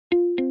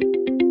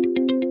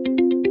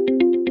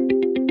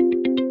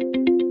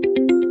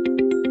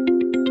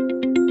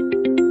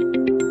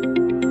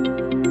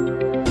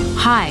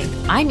Hi,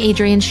 I'm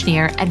Adrienne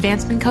Schneer,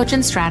 advancement coach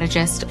and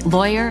strategist,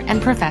 lawyer,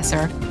 and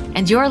professor,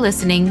 and you're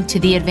listening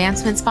to the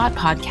Advancement Spot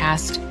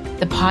podcast,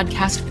 the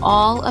podcast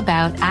all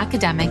about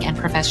academic and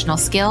professional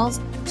skills,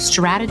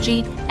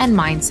 strategy, and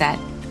mindset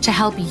to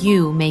help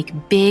you make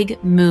big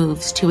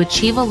moves to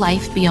achieve a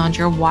life beyond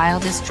your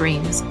wildest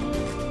dreams.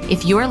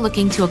 If you're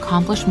looking to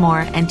accomplish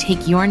more and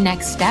take your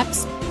next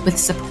steps with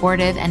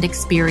supportive and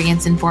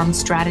experience-informed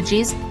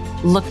strategies,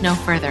 look no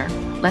further.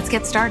 Let's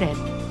get started.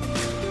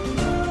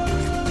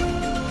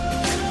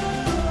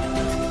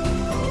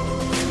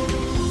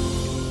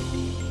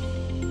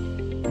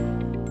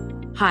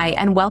 Hi,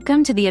 and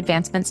welcome to the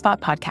Advancement Spot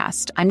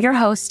podcast. I'm your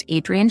host,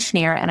 Adrienne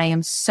Schneer, and I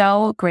am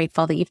so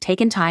grateful that you've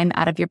taken time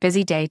out of your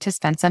busy day to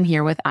spend some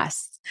here with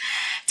us.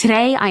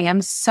 Today, I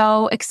am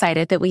so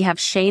excited that we have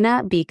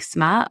Shayna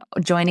Beeksma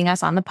joining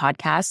us on the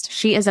podcast.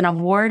 She is an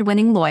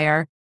award-winning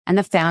lawyer and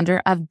the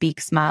founder of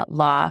Beeksma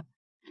Law.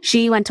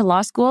 She went to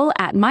law school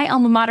at my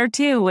alma mater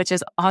too, which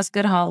is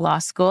Osgoode Hall Law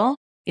School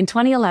in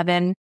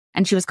 2011,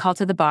 and she was called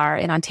to the bar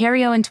in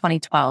Ontario in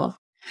 2012.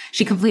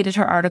 She completed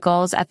her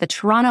articles at the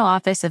Toronto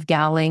office of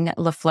Gowling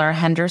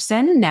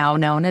Henderson, now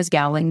known as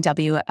Gowling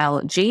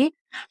WLG.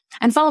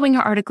 And following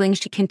her articling,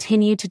 she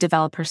continued to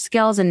develop her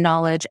skills and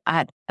knowledge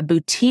at a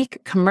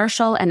boutique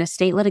commercial and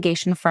estate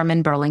litigation firm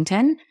in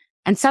Burlington,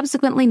 and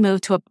subsequently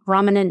moved to a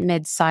prominent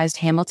mid-sized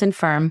Hamilton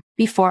firm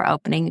before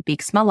opening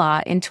Beeksma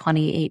Law in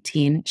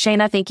 2018.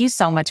 Shayna, thank you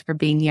so much for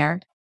being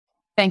here.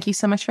 Thank you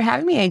so much for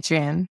having me,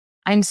 Adrienne.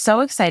 I'm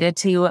so excited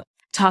to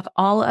talk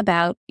all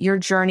about your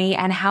journey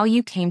and how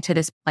you came to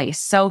this place.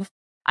 So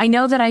I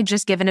know that I've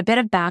just given a bit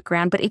of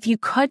background, but if you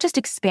could just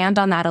expand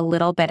on that a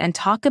little bit and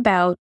talk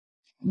about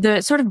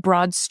the sort of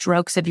broad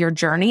strokes of your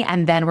journey,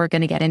 and then we're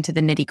going to get into the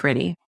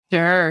nitty-gritty.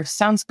 Sure.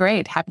 Sounds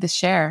great. Happy to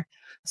share.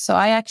 So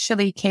I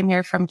actually came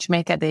here from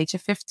Jamaica at the age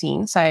of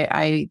 15. So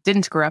I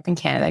didn't grow up in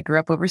Canada. I grew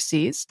up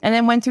overseas and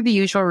then went through the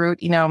usual route,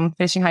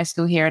 finishing high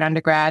school here in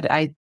undergrad.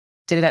 I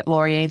did it at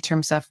Laurier in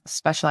terms of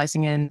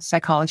specializing in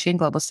psychology and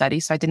global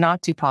studies. So I did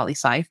not do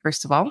poli-sci,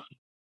 first of all.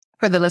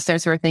 For the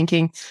listeners who are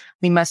thinking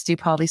we must do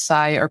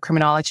poli-sci or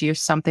criminology or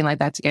something like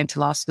that to get into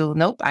law school.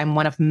 Nope. I'm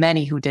one of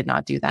many who did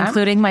not do that.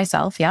 Including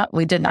myself. Yeah,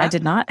 we did. I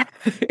did not.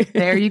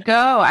 There you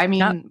go. I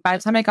mean, By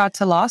the time I got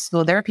to law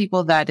school, there are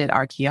people that did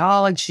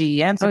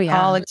archaeology,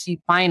 anthropology,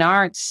 fine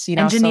arts,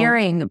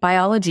 engineering,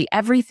 biology,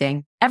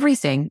 everything.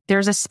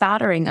 There's a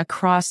spattering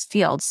across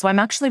fields. So I'm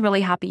actually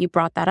really happy you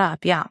brought that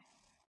up. Yeah.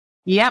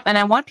 Yep. And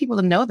I want people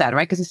to know that,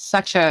 right? Because it's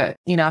such a,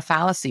 a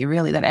fallacy,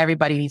 really, that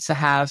everybody needs to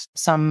have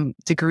some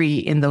degree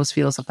in those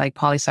fields of like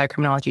poli-sci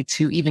criminology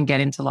to even get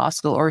into law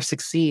school or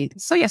succeed.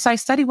 So yes, I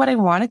studied what I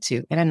wanted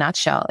to in a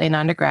nutshell in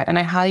undergrad. And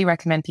I highly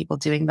recommend people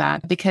doing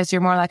that because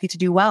you're more likely to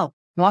do well.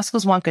 Law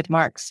schools want good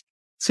marks.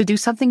 So do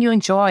something you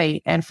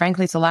enjoy. And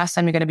frankly, it's the last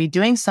time you're going to be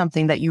doing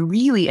something that you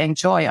really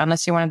enjoy,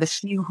 unless you're one of the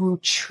few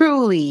who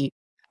truly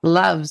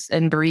loves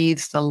and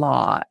breathes the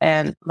law.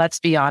 And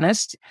let's be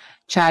honest,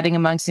 chatting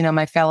amongst,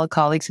 my fellow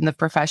colleagues in the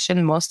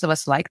profession, most of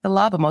us like the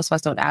law, but most of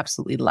us don't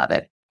absolutely love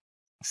it.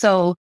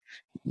 So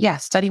yeah,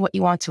 study what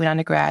you want to in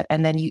undergrad,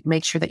 and then you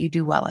make sure that you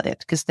do well at it,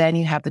 because then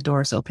you have the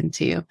doors open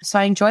to you. So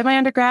I enjoyed my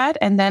undergrad,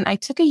 and then I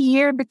took a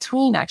year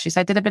between, actually.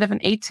 So I did a bit of an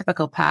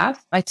atypical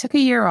path. I took a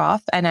year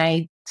off and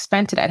I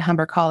spent it at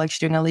Humber College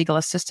doing a legal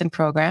assistant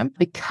program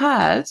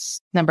because,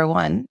 number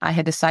one, I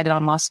had decided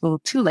on law school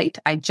too late.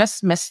 I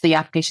just missed the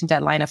application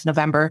deadline of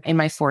November in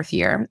my fourth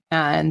year.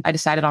 And I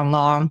decided on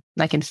law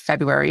like in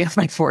February of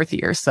my fourth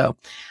year. So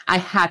I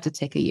had to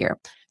take a year.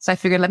 So I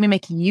figured, let me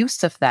make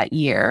use of that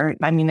year.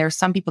 I mean, there are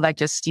some people that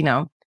just,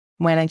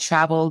 when I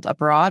traveled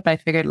abroad, but I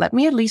figured, let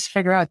me at least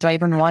figure out, do I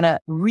even want to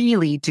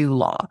really do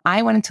law?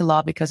 I went into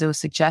law because it was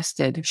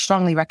suggested,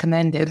 strongly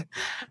recommended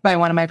by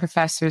one of my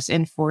professors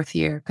in fourth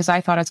year, because I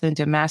thought I was going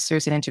to do a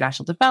master's in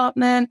international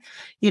development,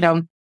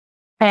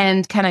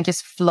 and kind of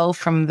just flow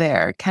from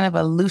there, kind of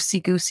a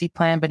loosey-goosey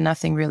plan, but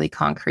nothing really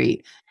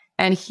concrete.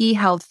 And he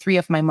held 3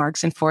 of my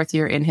marks in fourth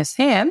year in his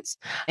hands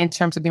in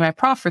terms of being my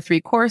prof for 3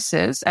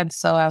 courses. And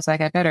so I was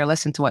like, I better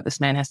listen to what this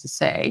man has to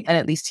say and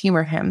at least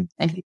humor him.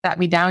 And he sat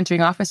me down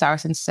during office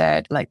hours and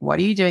said, like, what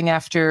are you doing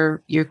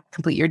after you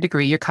complete your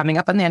degree? You're coming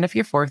up on the end of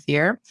your fourth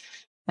year.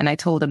 And I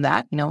told him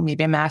that,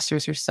 maybe a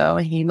master's or so.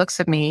 And he looks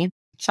at me,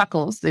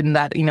 chuckles in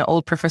that,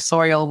 old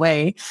professorial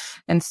way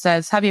and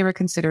says, have you ever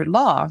considered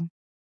law?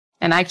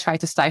 And I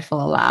tried to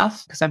stifle a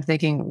laugh because I'm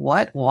thinking,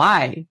 what?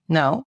 Why?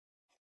 No.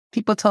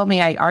 People told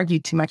me I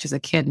argued too much as a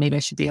kid. Maybe I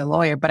should be a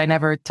lawyer, but I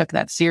never took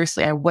that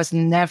seriously. I was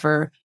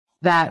never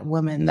that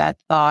woman that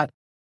thought,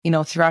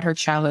 throughout her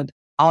childhood,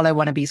 all I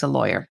want to be is a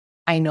lawyer.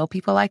 I know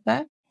people like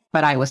that,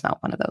 but I was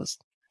not one of those.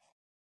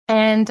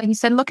 And he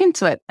said, look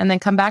into it and then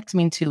come back to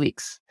me in 2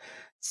 weeks.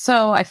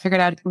 So I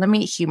figured out, let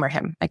me humor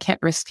him. I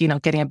can't risk,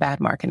 getting a bad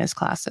mark in his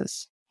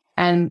classes.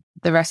 And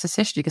the rest is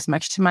history, because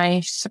much to my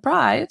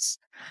surprise,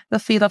 the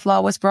field of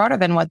law was broader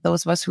than what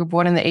those of us who were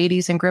born in the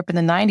 80s and grew up in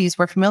the 90s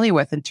were familiar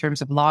with in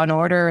terms of law and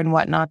order and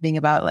whatnot, being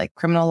about like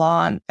criminal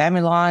law and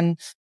family law. And,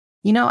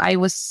 I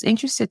was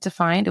interested to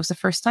find, it was the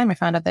first time I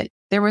found out that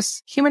there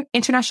was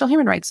international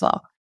human rights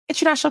law.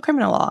 international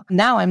criminal law.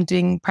 Now I'm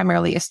doing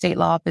primarily estate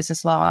law,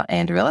 business law,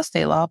 and real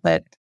estate law,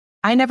 but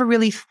I never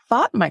really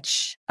thought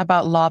much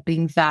about law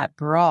being that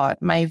broad.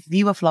 My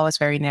view of law was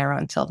very narrow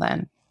until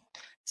then.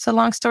 So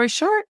long story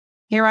short,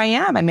 here I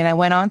am. I mean, I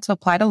went on to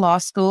apply to law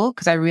school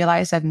because I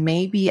realized that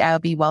maybe I'll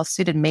be well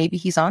suited. Maybe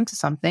he's on to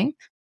something.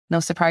 No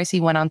surprise, he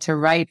went on to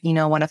write,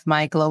 one of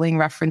my glowing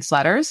reference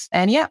letters.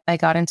 And yeah, I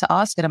got into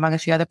Osgoode among a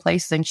few other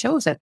places and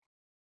chose it.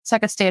 So I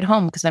could stay at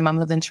home because my mom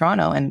lived in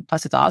Toronto and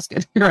plus it's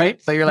Osgoode,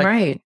 right? So you're like,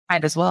 right.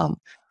 Might as well.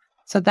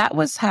 So that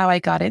was how I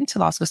got into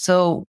law school.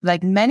 So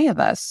like many of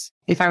us,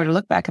 if I were to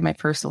look back at my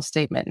personal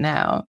statement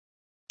now,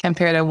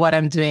 compared to what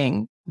I'm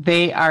doing,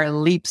 they are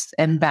leaps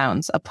and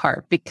bounds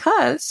apart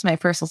because my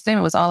personal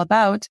statement was all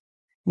about,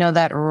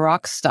 that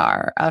rock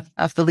star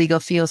of the legal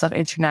fields of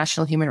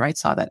international human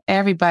rights law that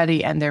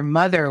everybody and their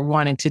mother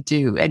wanted to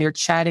do. And you're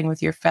chatting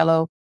with your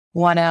fellow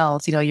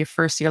 1Ls, your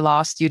first year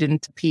law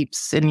student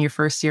peeps in your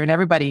first year. And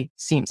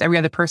every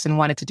other person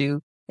wanted to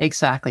do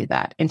exactly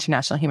that,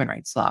 international human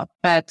rights law.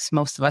 But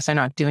most of us are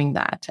not doing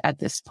that at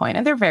this point.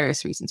 And there are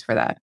various reasons for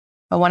that.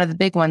 But one of the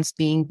big ones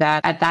being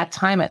that at that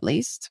time, at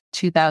least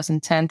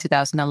 2010,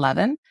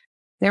 2011,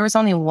 there was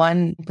only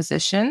one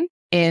position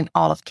in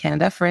all of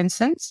Canada, for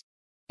instance,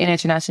 in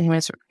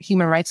international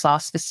human rights law,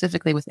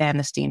 specifically with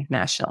Amnesty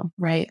International,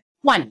 right?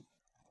 One.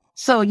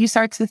 So you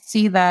start to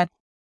see that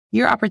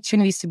your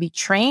opportunities to be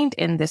trained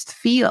in this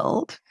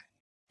field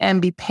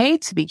and be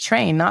paid to be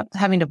trained, not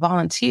having to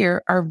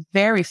volunteer, are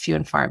very few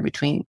and far in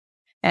between.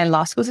 And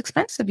law school is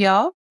expensive,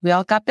 y'all. We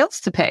all got bills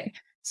to pay.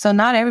 So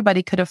not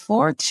everybody could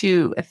afford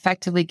to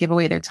effectively give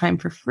away their time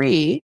for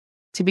free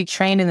to be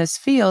trained in this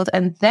field.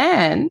 And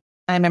then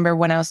I remember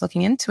when I was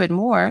looking into it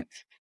more,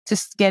 to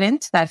get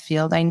into that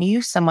field, I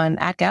knew someone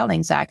at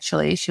Gowling's,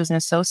 actually. She was an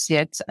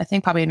associate, I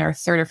think probably in her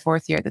third or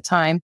fourth year at the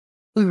time,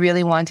 who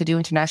really wanted to do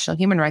international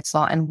human rights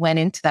law and went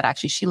into that.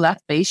 Actually, she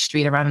left Bay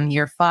Street around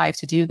year 5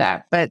 to do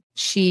that. But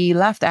she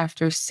left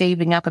after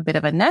saving up a bit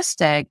of a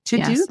nest egg to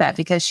do that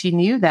because she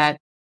knew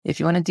that if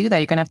you want to do that,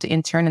 you're going to have to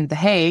intern in The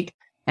Hague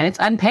and it's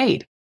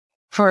unpaid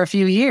for a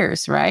few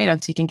years, right?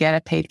 Until you can get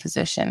a paid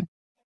position.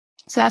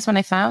 So that's when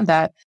I found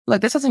that,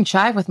 look, this doesn't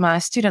jive with my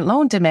student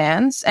loan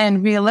demands.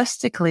 And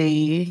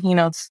realistically,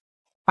 it's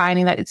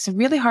finding that it's a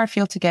really hard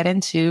field to get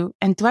into.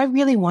 And do I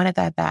really want it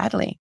that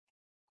badly?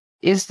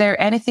 Is there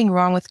anything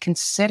wrong with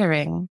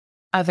considering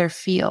other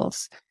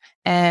fields?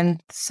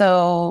 And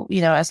so,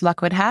 as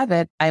luck would have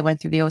it, I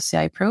went through the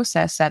OCI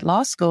process at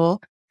law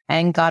school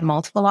and got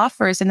multiple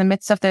offers in the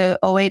midst of the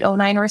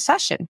 08-09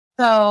 recession.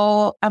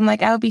 So I'm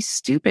like, I would be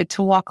stupid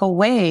to walk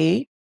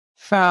away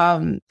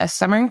from a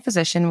summering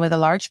position with a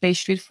large Bay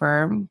Street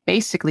firm,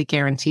 basically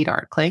guaranteed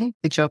articling.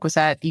 The joke was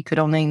that you could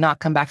only not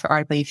come back for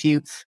articling if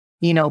you,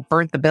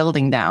 burnt the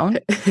building down.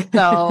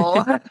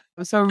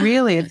 So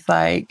really it's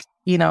like,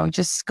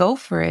 just go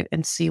for it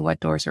and see what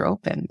doors are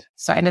opened.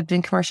 So I ended up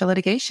doing commercial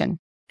litigation.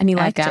 And you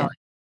liked it?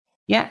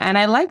 Yeah. And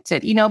I liked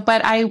it,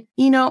 but I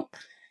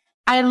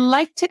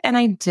liked it and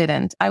I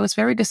didn't. I was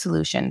very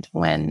disillusioned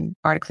when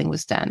articling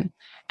was done.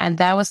 And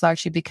that was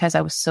largely because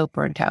I was so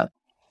burnt out.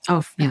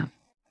 Oh, yeah.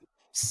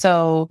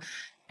 So,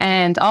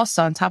 and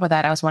also on top of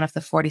that, I was one of the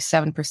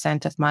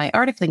 47% of my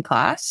articling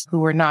class who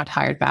were not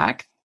hired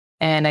back.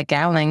 And at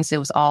Gowling's, it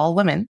was all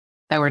women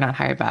that were not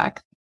hired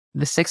back.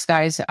 The 6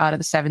 guys out of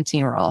the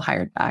 17 were all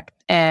hired back.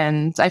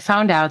 And I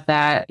found out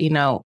that,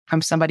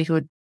 I'm somebody who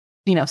had,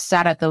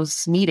 sat at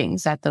those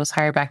meetings, at those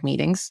hired back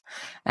meetings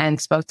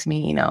and spoke to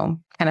me, kind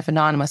of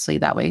anonymously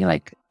that way,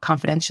 like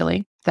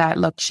confidentially, that,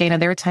 look, Shayna,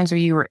 there were times where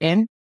you were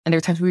in and there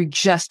were times where you were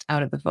just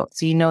out of the vote.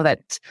 So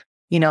that,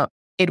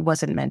 it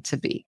wasn't meant to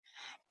be.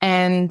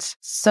 And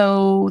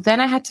so then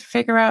I had to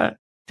figure out,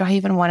 do I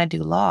even want to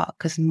do law?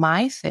 Because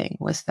my thing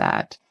was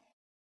that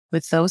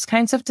with those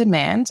kinds of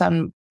demands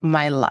on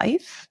my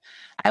life,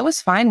 I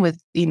was fine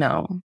with,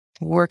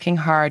 working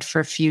hard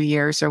for a few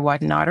years or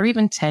whatnot, or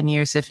even 10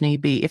 years if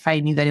need be, if I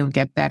knew that it would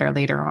get better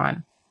later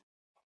on.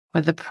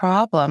 But the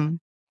problem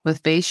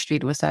with Bay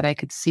Street was that I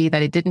could see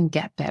that it didn't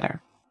get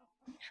better.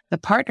 The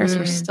partners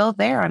were still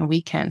there on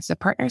weekends. The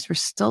partners were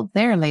still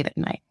there late at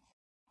night.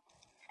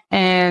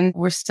 And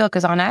we're still,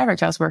 because on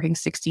average, I was working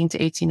 16 to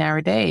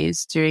 18-hour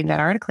days during that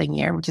articling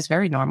year, which is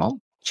very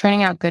normal.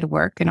 Churning out good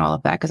work and all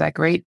of that, because I had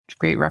great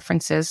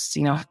references,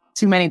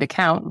 too many to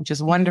count, which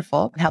is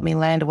wonderful. It helped me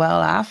land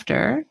well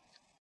after.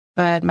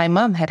 But my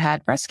mom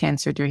had breast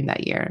cancer during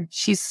that year.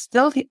 She's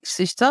still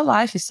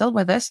alive. She's still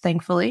with us,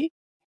 thankfully.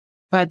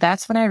 But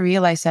that's when I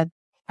realized that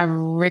a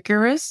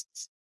rigorous,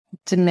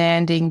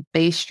 demanding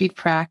Bay Street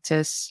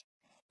practice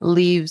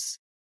leaves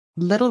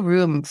little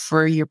room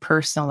for your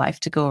personal life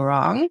to go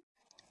wrong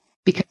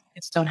because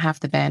you just don't have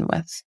the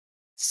bandwidth.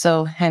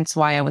 So hence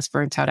why I was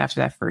burnt out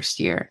after that first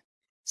year.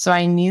 So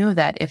I knew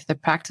that if the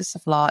practice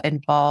of law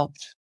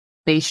involved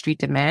Bay Street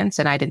demands,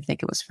 then I didn't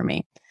think it was for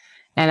me.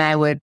 And I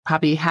would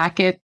probably hack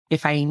it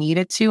if I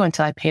needed to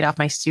until I paid off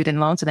my student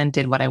loans and then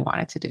did what I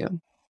wanted to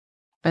do.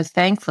 But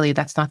thankfully,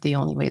 that's not the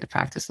only way to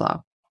practice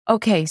law.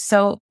 Okay.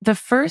 So the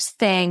first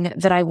thing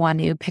that I want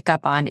to pick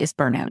up on is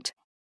burnout.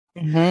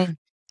 Mm-hmm.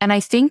 And I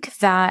think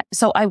that,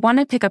 so I want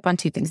to pick up on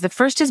two things. The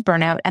first is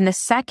burnout. And the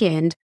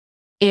second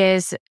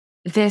is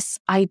this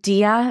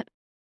idea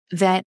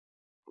that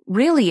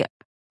really,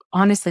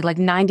 honestly, like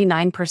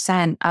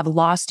 99% of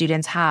law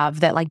students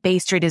have, that like Bay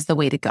Street is the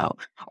way to go,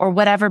 or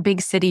whatever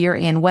big city you're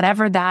in,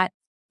 whatever that,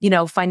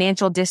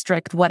 financial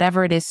district,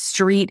 whatever it is,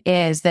 street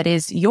is that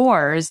is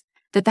yours,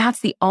 that's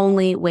the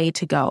only way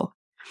to go.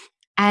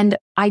 And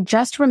I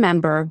just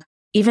remember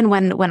even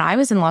when I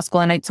was in law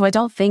school, and so I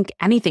don't think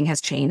anything has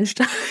changed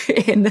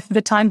in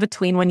the time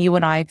between when you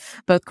and I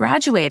both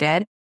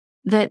graduated,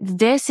 that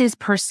this is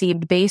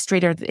perceived, Bay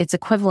Street or its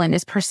equivalent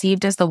is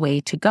perceived as the way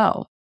to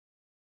go.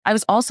 I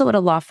was also at a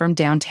law firm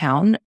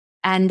downtown.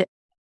 And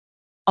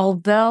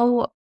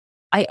although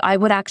I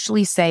would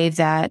actually say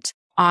that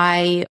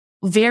I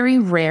very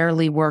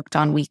rarely worked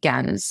on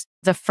weekends,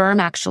 the firm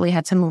actually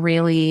had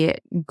I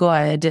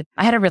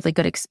had a really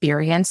good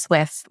experience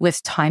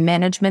with time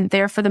management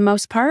there for the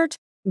most part.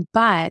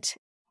 But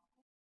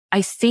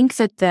I think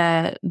that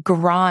the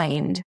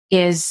grind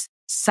is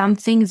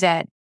something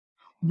that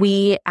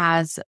we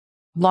as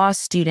law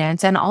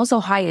students and also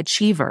high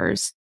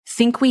achievers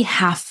think we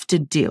have to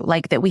do,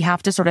 like that we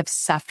have to sort of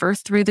suffer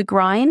through the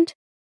grind.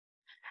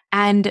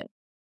 And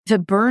the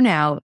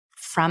burnout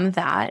from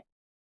that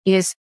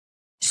is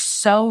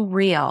so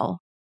real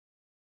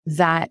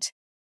that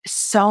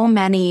so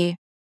many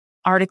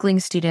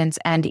articling students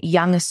and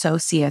young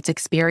associates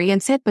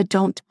experience it, but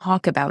don't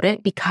talk about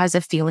it because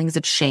of feelings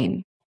of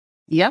shame.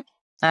 Yep,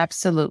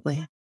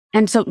 absolutely.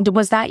 And so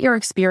was that your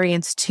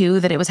experience too,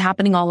 that it was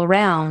happening all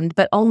around,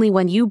 but only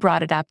when you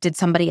brought it up did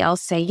somebody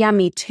else say, yeah,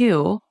 me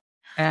too?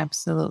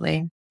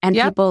 Absolutely. And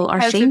people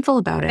are shameful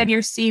about it. And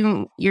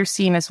you're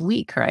seen as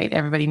weak, right?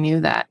 Everybody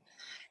knew that.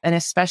 And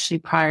especially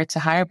prior to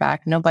Hireback,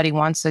 nobody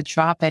wants to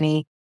drop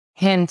any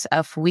hint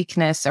of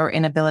weakness or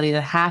inability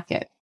to hack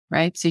it,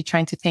 right? So you're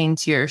trying to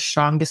paint your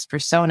strongest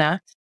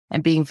persona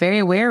and being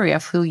very wary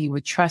of who you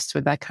would trust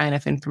with that kind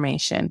of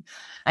information.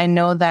 I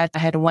know that I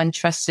had one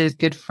trusted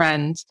good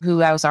friend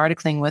who I was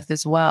articling with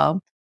as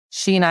well.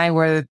 She and I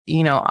were,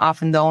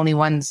 often the only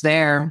ones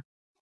there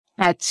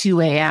at 2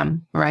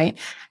 a.m., right?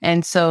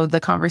 And so the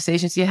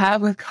conversations you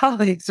have with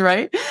colleagues,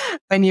 right?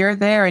 When you're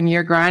there and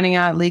you're grinding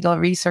out legal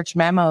research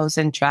memos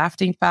and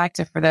drafting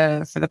FACTA for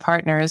the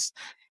partners,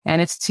 and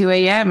it's 2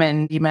 a.m.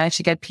 and you manage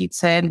to get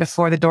pizza in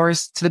before the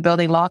doors to the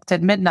building locked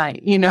at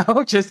midnight,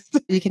 just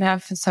you can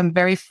have some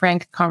very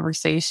frank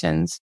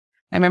conversations.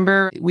 I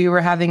remember we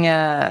were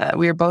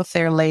both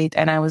there late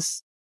and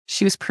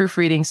she was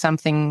proofreading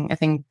something, I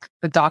think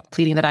the doc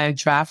pleading that I had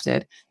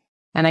drafted.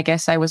 And I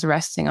guess I was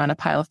resting on a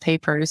pile of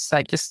papers. So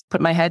I just put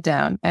my head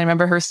down. And I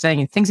remember her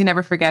saying, things you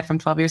never forget from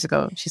 12 years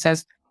ago. She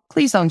says,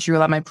 please don't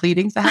drool on my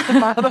pleadings. I have to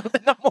file those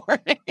in the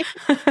morning.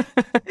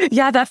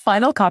 Yeah, that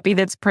final copy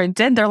that's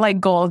printed, they're like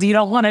gold. You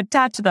don't want to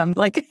touch them.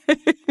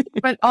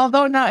 But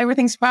although now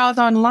everything's filed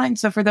online.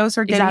 So for those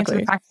who are getting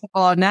into practical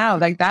law now,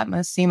 like that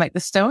must seem like the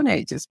Stone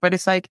Ages. But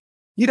it's like,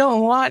 you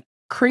don't want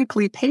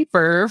crinkly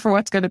paper for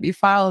what's going to be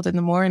filed in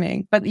the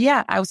morning. But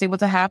yeah, I was able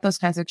to have those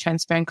kinds of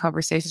transparent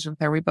conversations with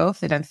her. We both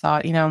did and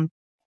thought,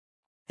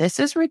 this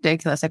is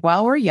ridiculous. Like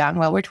while we're young,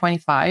 while we're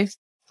 25,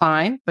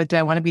 fine. But do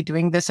I want to be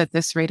doing this at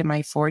this rate in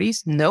my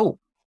 40s? No,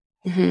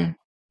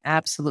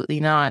 absolutely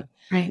not.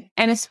 Right.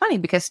 And it's funny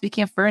because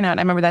speaking of burnout,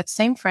 I remember that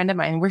same friend of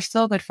mine, we're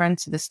still good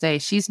friends to this day.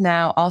 She's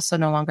now also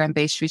no longer on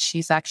Bay Street.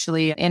 She's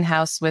actually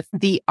in-house with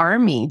the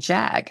Army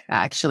JAG,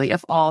 actually,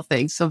 of all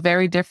things. So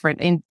very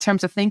different in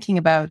terms of thinking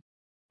about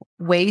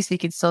ways you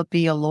can still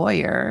be a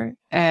lawyer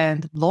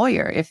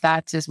if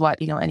that is what,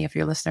 any of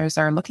your listeners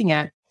are looking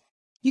at.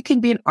 You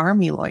can be an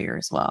Army lawyer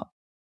as well.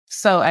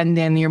 So, and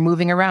then you're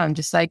moving around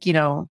just like,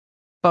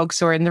 folks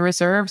who are in the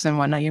reserves and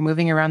whatnot, you're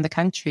moving around the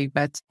country,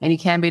 and you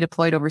can be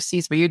deployed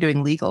overseas, but you're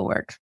doing legal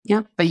work.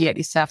 Yeah. But yet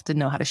you still have to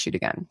know how to shoot a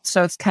gun.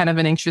 So it's kind of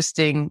an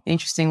interesting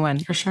one.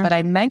 For sure. But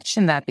I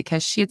mentioned that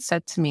because she had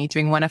said to me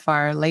during one of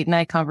our late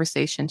night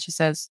conversations, she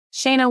says,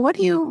 Shayna, what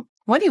do you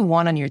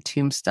want on your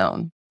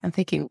tombstone? I'm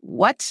thinking,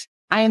 what?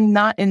 I am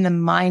not in the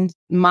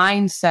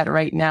mindset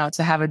right now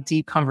to have a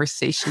deep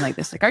conversation like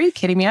this. Like, are you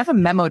kidding me? I have a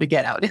memo to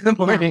get out in the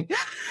morning. Yeah.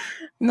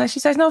 And then she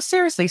says, no,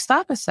 seriously,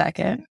 stop a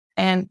second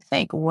and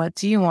think, what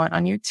do you want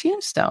on your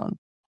tombstone?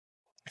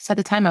 So at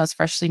the time I was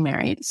freshly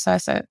married. So I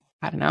said,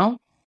 I don't know,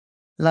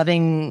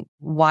 loving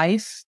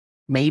wife,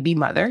 maybe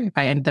mother, if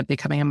I ended up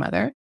becoming a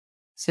mother,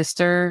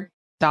 sister,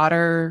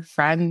 daughter,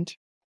 friend.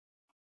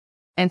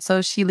 And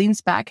so she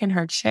leans back in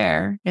her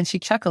chair and she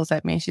chuckles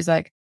at me. She's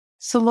like,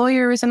 so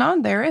lawyer isn't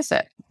on there, is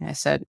it? And I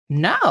said,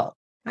 no,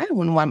 I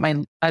wouldn't want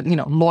my,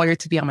 lawyer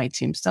to be on my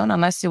tombstone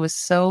unless it was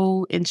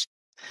so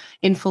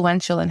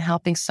influential in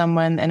helping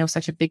someone. And it was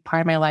such a big part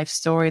of my life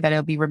story that it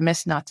would be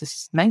remiss not to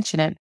mention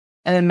it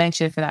and then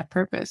mention it for that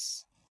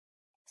purpose.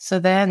 So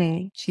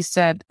then she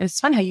said,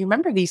 it's funny how you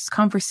remember these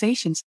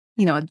conversations,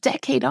 a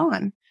decade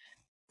on.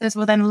 I said,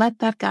 well, then let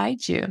that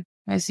guide you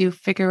as you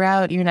figure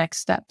out your next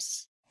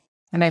steps.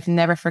 And I've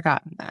never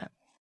forgotten that.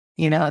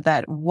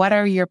 That what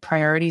are your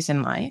priorities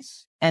in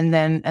life? And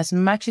then as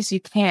much as you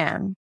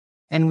can,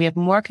 and we have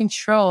more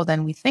control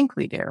than we think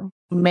we do,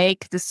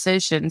 make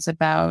decisions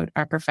about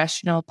our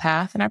professional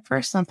path and our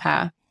personal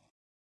path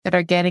that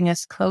are getting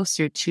us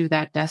closer to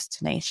that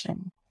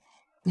destination.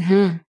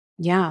 Mm-hmm.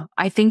 Yeah,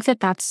 I think that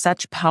that's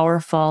such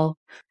powerful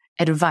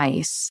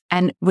advice.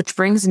 And which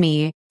brings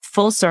me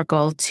full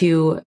circle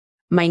to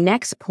my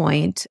next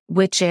point,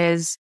 which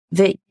is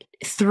that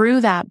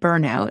through that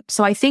burnout.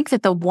 So I think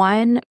that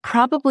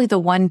probably the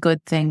one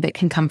good thing that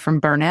can come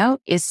from burnout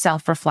is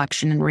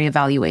self-reflection and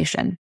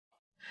reevaluation.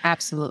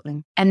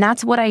 Absolutely. And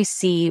that's what I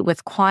see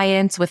with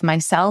clients, with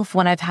myself,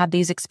 when I've had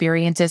these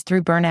experiences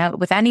through burnout,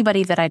 with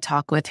anybody that I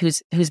talk with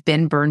who's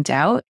been burnt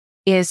out,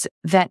 is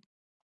that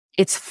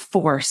it's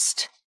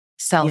forced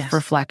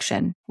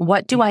self-reflection. Yes.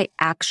 What do I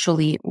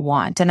actually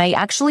want? And I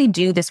actually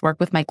do this work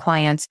with my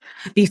clients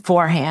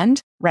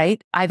beforehand,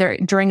 right? Either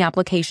during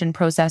application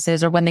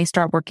processes or when they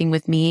start working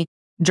with me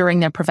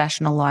during their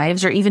professional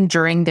lives or even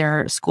during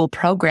their school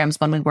programs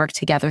when we work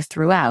together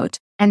throughout.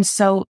 And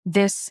so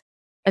this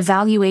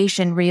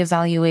evaluation,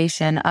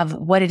 reevaluation of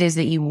what it is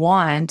that you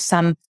want,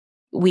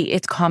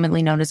 it's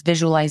commonly known as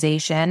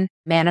visualization,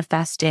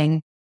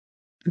 manifesting,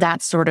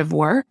 that sort of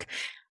work.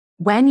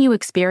 When you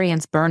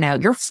experience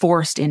burnout, you're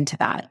forced into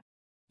that.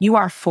 You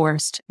are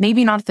forced,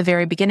 maybe not at the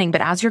very beginning,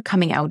 but as you're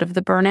coming out of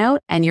the burnout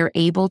and you're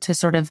able to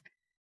sort of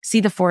see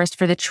the forest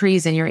for the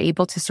trees and you're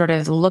able to sort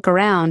of look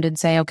around and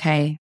say,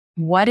 okay,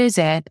 what is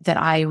it that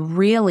I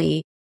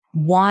really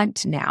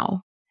want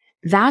now?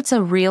 That's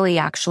a really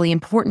actually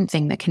important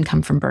thing that can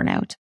come from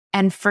burnout.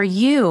 And for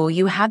you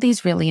had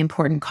these really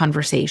important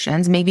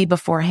conversations, maybe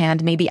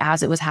beforehand, maybe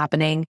as it was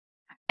happening,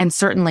 and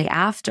certainly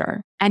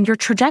after, and your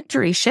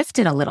trajectory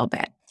shifted a little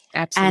bit.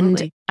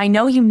 Absolutely. And I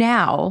know you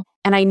now,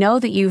 and I know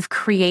that you've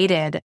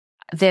created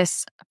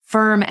this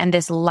firm and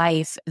this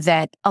life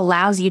that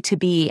allows you to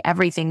be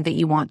everything that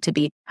you want to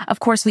be. Of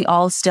course, we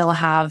all still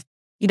have,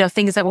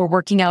 things that we're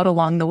working out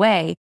along the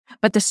way,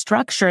 but the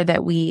structure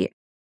that we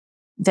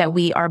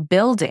are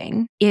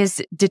building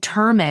is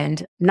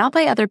determined not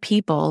by other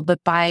people,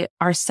 but by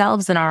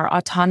ourselves and our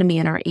autonomy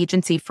and our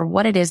agency for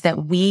what it is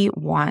that we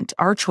want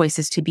our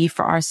choices to be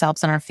for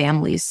ourselves and our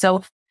families.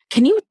 So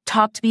can you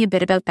talk to me a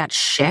bit about that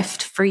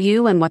shift for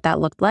you and what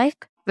that looked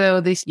like?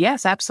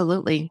 Yes,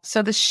 absolutely.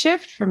 So the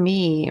shift for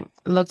me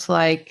looked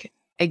like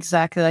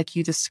exactly like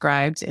you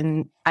described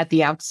at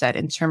the outset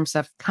in terms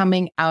of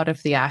coming out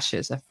of the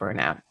ashes of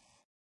burnout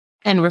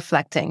and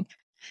reflecting.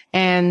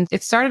 And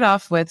it started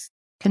off with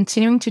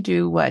continuing to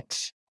do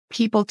what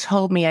people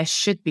told me I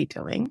should be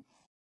doing,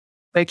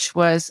 which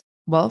was,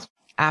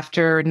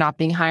 after not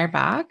being hired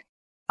back,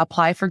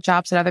 apply for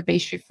jobs at other Bay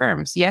Street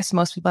firms. Yes,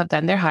 most people have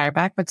done their hire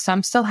back, but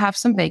some still have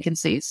some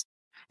vacancies.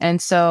 And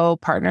so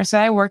partners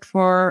that I worked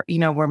for,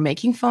 were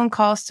making phone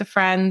calls to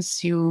friends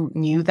who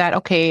knew that,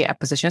 okay, a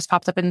position has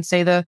popped up in,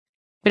 say, the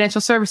financial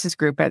services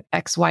group at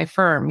XY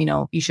firm,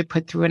 you should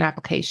put through an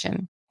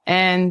application.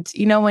 And,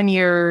 when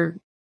you're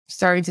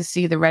starting to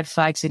see the red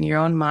flags in your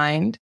own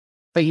mind,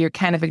 but you're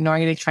kind of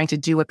ignoring it and trying to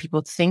do what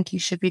people think you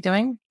should be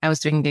doing, I was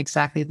doing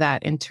exactly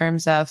that in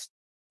terms of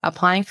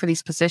applying for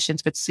these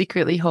positions, but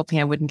secretly hoping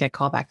I wouldn't get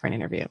called back for an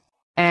interview.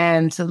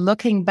 And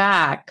looking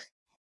back,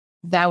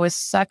 that was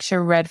such a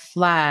red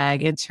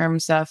flag in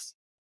terms of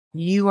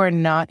you are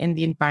not in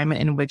the environment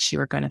in which you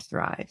are going to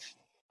thrive.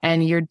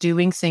 And you're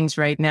doing things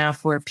right now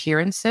for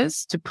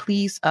appearances to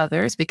please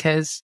others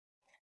because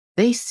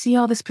they see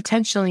all this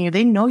potential in you.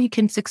 They know you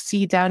can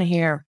succeed down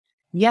here.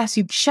 Yes,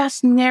 you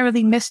just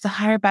narrowly missed the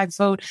hire back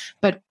vote,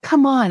 but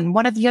come on,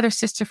 one of the other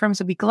sister firms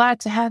would be glad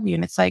to have you.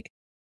 And it's like,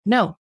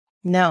 no,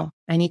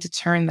 I need to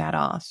turn that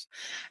off.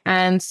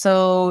 And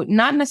so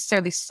not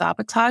necessarily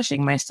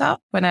sabotaging myself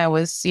when I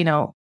was,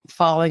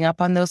 following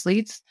up on those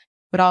leads,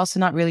 but also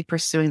not really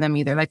pursuing them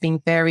either, like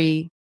being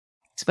very,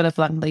 to put it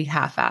bluntly,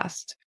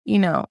 half-assed.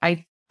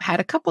 I had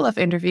a couple of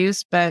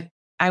interviews, but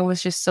I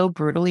was just so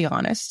brutally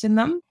honest in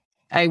them.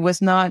 I was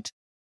not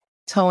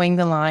towing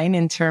the line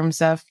in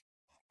terms of,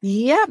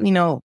 the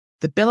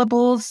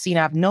billables, I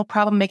have no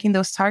problem making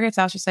those targets.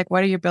 I was just like,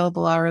 what are your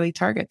billable hourly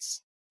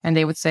targets? And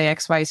they would say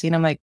X, Y, Z. And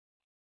I'm like,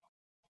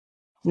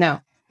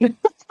 no.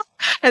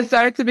 I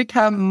started to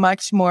become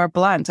much more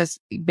blunt. It's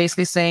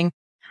basically saying,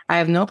 I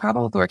have no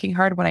problem with working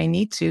hard when I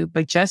need to,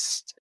 but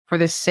just for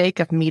the sake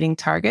of meeting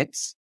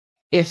targets,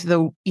 if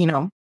the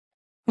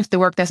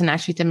work doesn't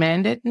actually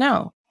demand it,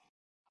 no.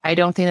 I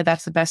don't think that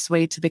that's the best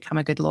way to become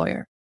a good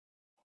lawyer.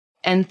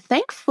 And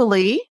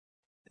thankfully,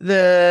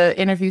 the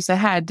interviews I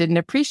had didn't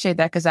appreciate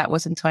that because that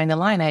wasn't towing the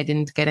line. I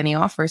didn't get any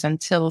offers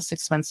until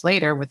 6 months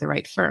later with the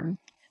right firm.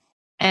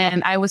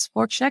 And I was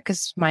fortunate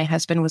because my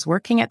husband was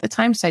working at the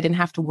time, so I didn't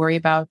have to worry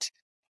about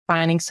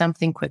finding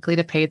something quickly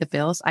to pay the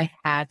bills. I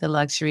had the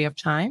luxury of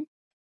time.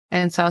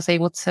 And so I was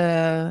able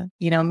to,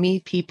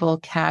 meet people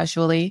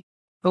casually,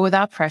 but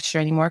without pressure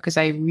anymore because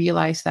I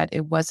realized that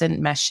it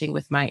wasn't meshing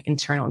with my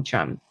internal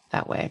drum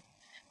that way.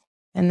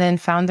 And then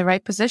found the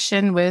right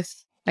position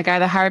with a guy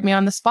that hired me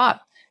on the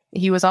spot.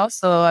 He was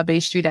also a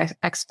Bay Street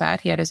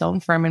expat. He had his own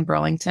firm in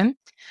Burlington,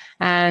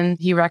 and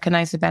he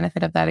recognized the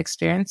benefit of that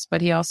experience. But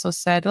he also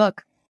said,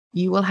 look,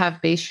 you will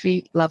have Bay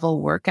Street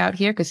level work out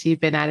here because he'd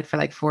been at it for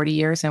like 40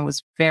 years and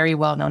was very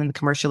well known in the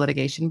commercial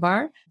litigation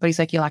bar. But he's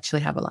like, you'll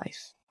actually have a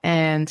life.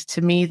 And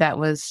to me, that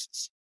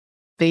was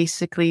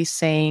basically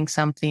saying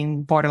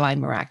something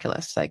borderline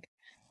miraculous. Like,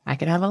 I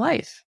can have a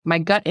life. My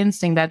gut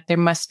instinct that there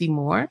must be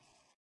more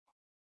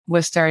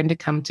was starting to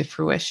come to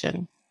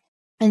fruition.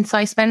 And so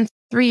I spent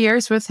 3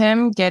 years with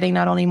him getting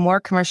not only more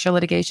commercial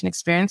litigation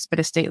experience, but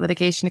estate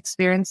litigation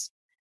experience.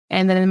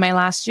 And then in my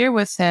last year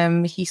with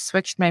him, he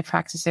switched my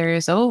practice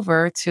areas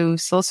over to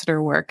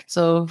solicitor work.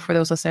 So for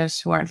those listeners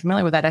who aren't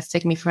familiar with that, that's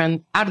taking me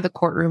from out of the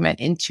courtroom and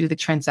into the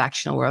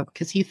transactional world,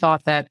 because he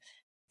thought that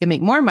he'd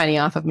make more money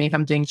off of me if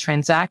I'm doing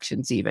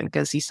transactions even,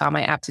 because he saw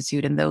my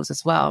aptitude in those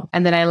as well.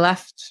 And then I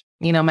left,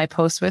 my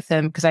post with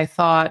him because I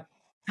thought,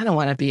 I don't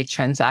want to be a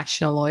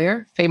transactional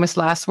lawyer. Famous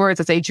last words,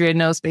 as Adrian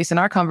knows, based on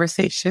our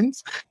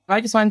conversations.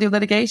 I just want to do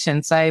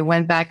litigation. So I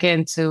went back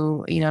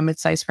into, a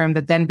mid-sized firm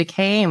that then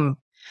became,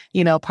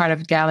 part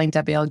of Gowling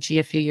WLG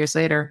a few years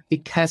later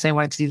because I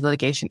wanted to do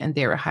litigation and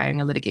they were hiring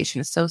a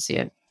litigation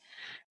associate.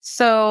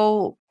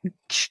 So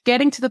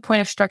getting to the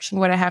point of structuring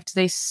what I have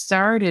today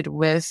started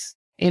with,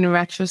 in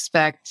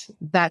retrospect,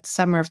 that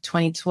summer of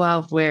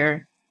 2012,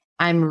 where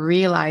I'm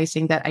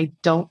realizing that I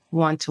don't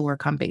want to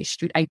work on Bay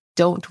Street. I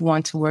don't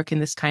want to work in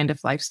this kind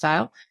of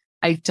lifestyle.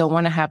 I don't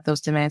want to have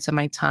those demands on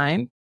my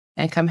time.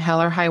 And come hell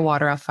or high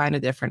water, I'll find a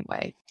different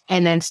way.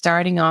 And then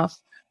starting off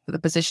with a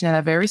position at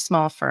a very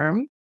small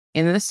firm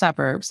in the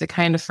suburbs, the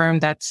kind of firm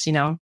that's,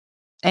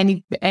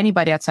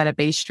 anybody outside of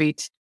Bay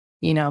Street,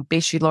 Bay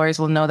Street lawyers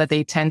will know that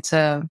they tend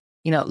to,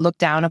 look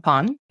down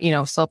upon,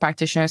 sole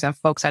practitioners and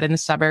folks out in the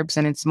suburbs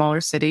and in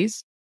smaller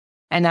cities.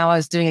 And now I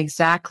was doing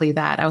exactly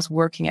that. I was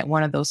working at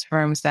one of those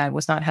firms that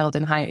was not held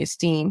in high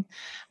esteem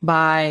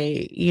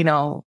by,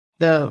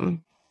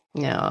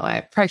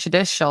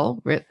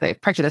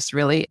 prejudiced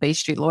really Bay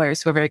Street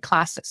lawyers who are very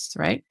classist,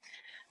 right?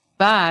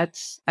 But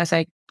as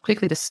I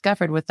quickly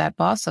discovered with that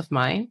boss of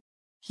mine,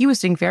 he was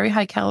doing very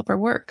high caliber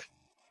work.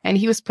 And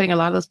he was putting a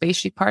lot of those Bay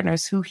Street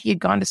partners who he had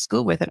gone to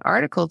school with and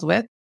articled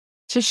with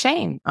to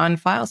shame on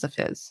files of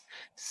his.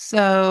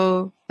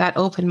 So that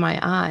opened my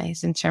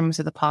eyes in terms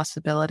of the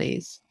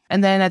possibilities.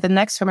 And then at the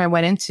next firm I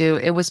went into,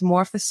 it was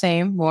more of the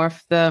same,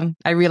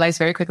 I realized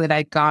very quickly that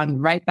I'd gone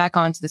right back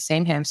onto the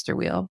same hamster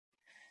wheel.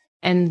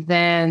 And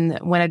then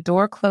when a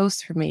door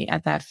closed for me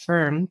at that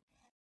firm,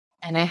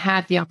 and I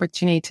had the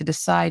opportunity to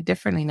decide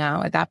differently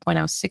now, at that point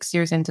I was 6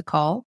 years into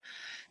call,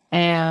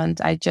 and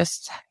I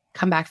just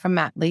come back from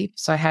mat leave.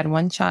 So I had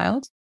one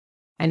child.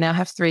 I now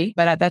have 3,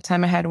 but at that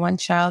time I had one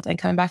child, and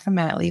coming back from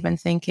mat leave and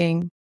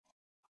thinking,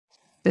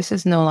 this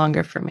is no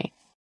longer for me.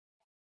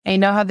 And you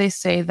know how they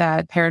say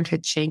that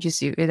parenthood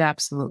changes you? It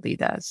absolutely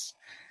does.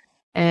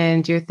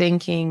 And you're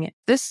thinking,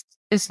 this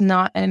is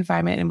not an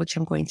environment in which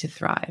I'm going to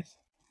thrive.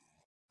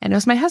 And it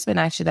was my husband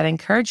actually that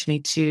encouraged me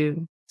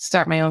to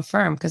start my own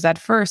firm, because at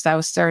first I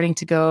was starting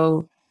to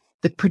go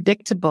the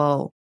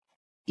predictable,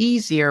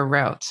 easier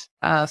route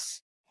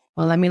of,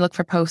 well, let me look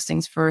for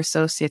postings for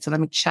associates and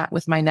let me chat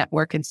with my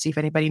network and see if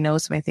anybody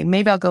knows anything.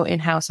 Maybe I'll go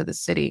in-house at the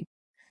city.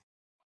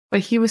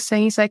 But he was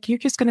saying, he's like, you're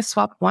just going to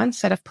swap one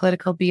set of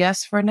political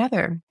BS for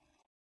another.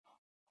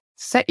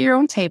 Set your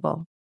own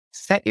table.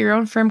 Set your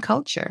own firm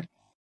culture.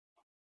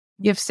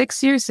 You have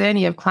 6 years in,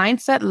 you have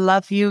clients that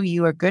love you,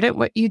 you are good at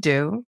what you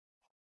do.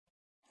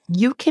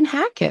 You can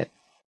hack it.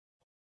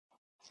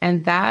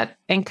 And that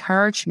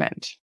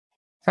encouragement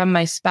from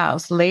my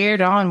spouse,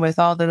 layered on with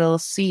all the little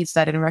seeds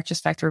that in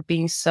retrospect were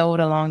being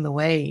sowed along the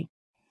way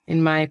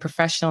in my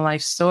professional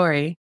life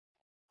story,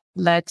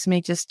 led to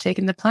me just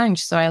taking the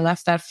plunge. So I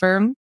left that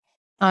firm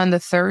on the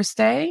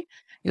Thursday.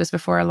 It was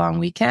before a long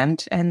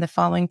weekend. And the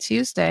following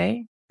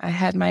Tuesday, I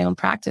had my own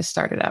practice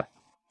started up.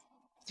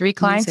 3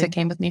 clients that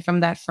came with me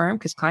from that firm,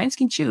 because clients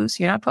can choose.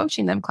 You're not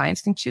poaching them.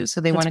 Clients can choose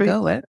who they want to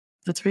go with.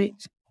 That's right.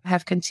 I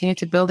have continued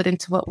to build it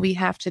into what we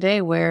have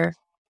today, where,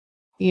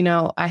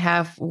 I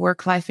have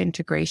work-life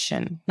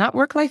integration, not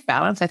work-life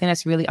balance. I think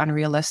that's really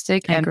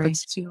unrealistic and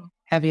puts too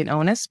heavy an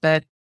onus,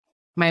 but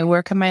my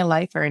work and my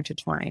life are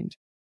intertwined.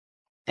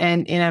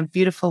 And in a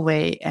beautiful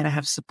way. And I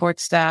have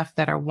support staff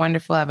that are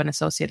wonderful. I have an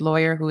associate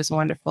lawyer who is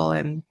wonderful,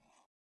 and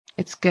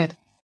it's good.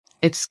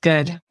 It's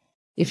good.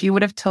 If you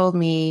would have told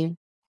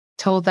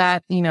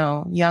that,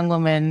 young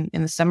woman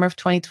in the summer of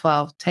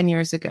 2012, 10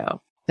 years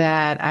ago,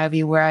 that I'd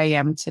be where I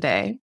am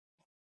today,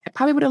 I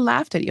probably would have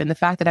laughed at you. And the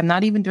fact that I'm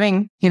not even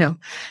doing,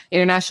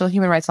 international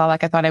human rights law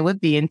like I thought I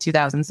would be in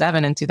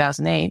 2007 and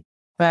 2008.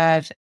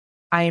 But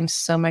I am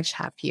so much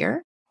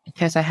happier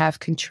because I have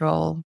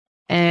control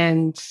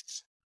and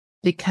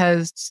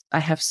because I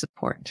have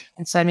support.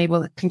 And so I'm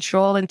able to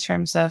control in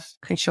terms of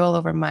control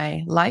over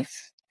my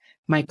life,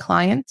 my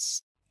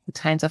clients, the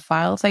kinds of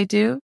files I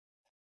do,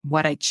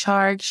 what I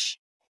charge,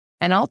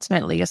 and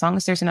ultimately, as long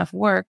as there's enough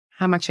work,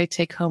 how much I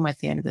take home at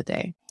the end of the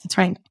day. That's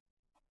right.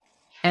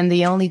 And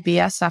the only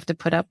BS I have to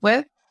put up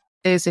with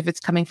is if it's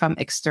coming from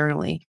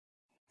externally,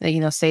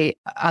 say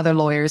other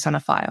lawyers on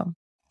a file.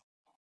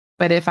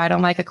 But if I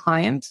don't like a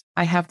client,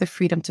 I have the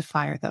freedom to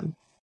fire them.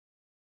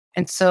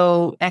 And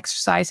so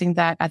exercising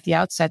that at the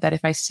outset, that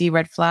if I see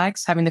red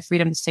flags, having the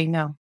freedom to say,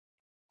 no,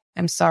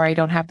 I'm sorry, I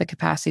don't have the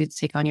capacity to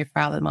take on your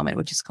file at the moment,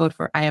 which is code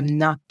for I am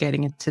not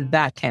getting into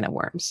that can of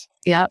worms.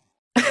 Yep.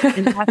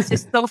 And that's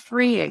just so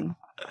freeing.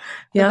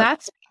 Yeah. So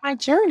that's my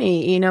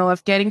journey,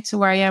 of getting to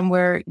where I am,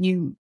 where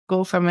you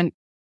go from a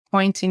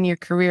point in your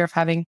career of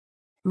having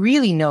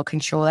really no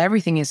control.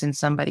 Everything is in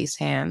somebody's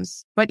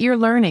hands, but you're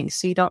learning.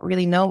 So you don't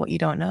really know what you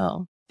don't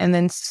know. And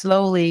then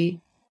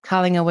slowly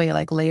peeling away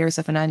like layers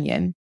of an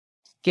onion,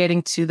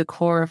 getting to the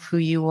core of who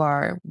you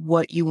are,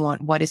 what you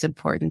want, what is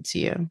important to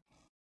you.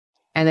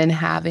 And then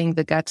having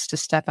the guts to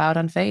step out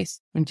on faith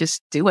and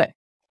just do it.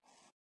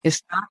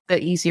 It's not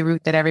the easy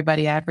route that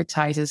everybody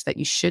advertises that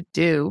you should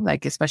do,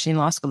 like especially in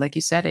law school, like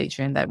you said,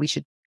 Adrian, that we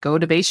should go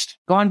to Bay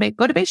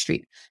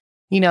Street,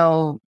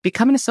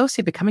 become an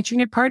associate, become a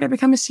junior partner,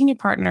 become a senior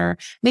partner,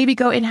 maybe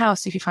go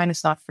in-house if you find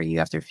it's not for you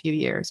after a few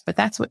years, but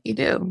that's what you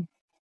do.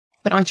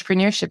 But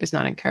entrepreneurship is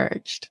not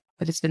encouraged,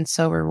 but it's been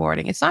so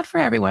rewarding. It's not for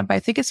everyone, but I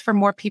think it's for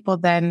more people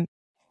than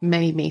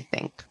many may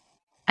think.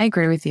 I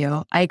agree with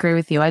you.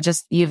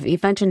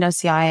 You've mentioned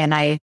OCI, and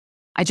I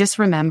just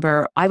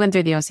remember I went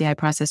through the OCI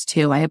process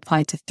too. I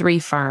applied to 3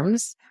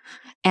 firms,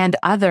 and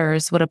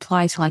others would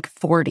apply to like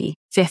 40,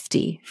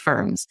 50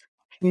 firms.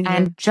 Mm-hmm.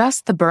 And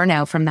just the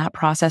burnout from that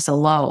process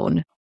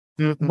alone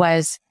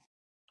was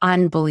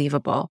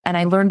unbelievable. And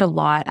I learned a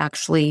lot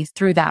actually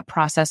through that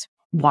process,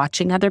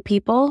 watching other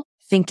people,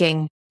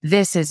 thinking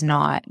it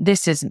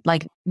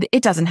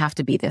doesn't have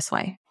to be this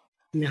way.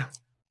 No.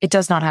 It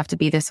does not have to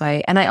be this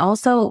way. And I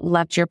also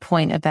loved your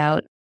point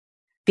about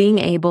being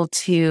able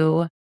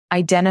to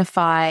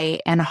identify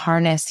and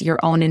harness your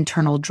own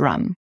internal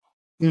drum.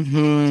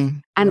 Mm-hmm.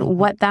 And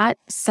what that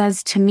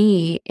says to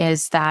me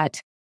is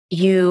that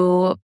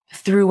you,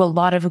 through a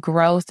lot of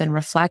growth and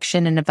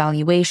reflection and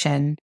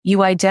evaluation,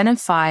 you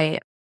identify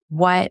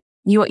what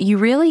you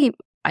really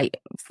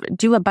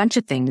do a bunch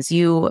of things.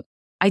 You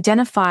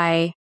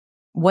identify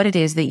what it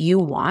is that you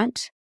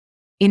want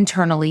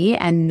internally,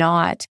 and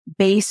not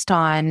based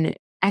on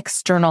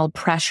external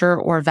pressure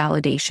or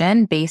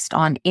validation, based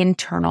on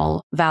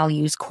internal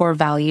values, core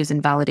values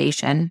and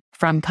validation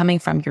coming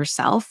from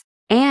yourself,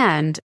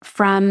 and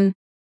from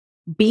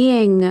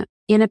being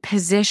in a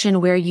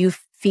position where you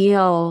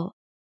feel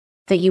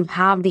that you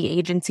have the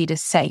agency to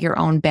set your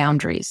own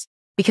boundaries,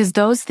 because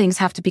those things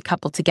have to be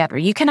coupled together.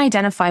 You can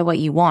identify what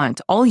you want,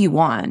 all you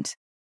want,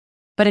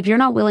 but if you're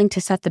not willing to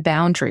set the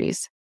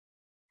boundaries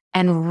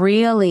and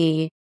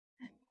really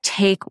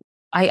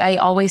I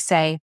always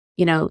say,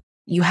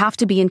 you have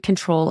to be in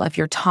control of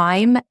your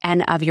time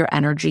and of your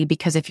energy,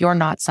 because if you're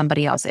not,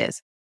 somebody else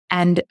is.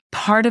 And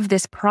part of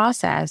this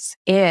process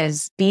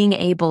is being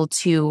able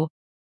to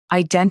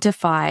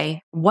identify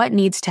what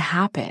needs to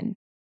happen,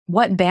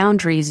 what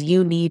boundaries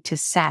you need to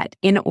set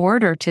in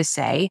order to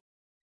say,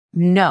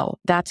 no,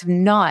 that's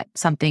not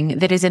something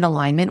that is in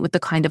alignment with the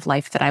kind of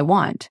life that I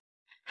want.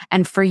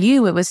 And for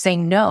you, it was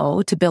saying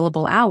no to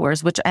billable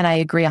hours, and I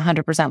agree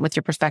 100% with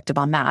your perspective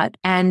on that.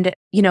 And,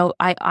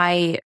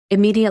 I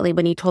immediately,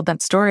 when you told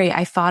that story,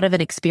 I thought of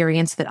an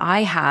experience that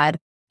I had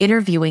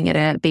interviewing at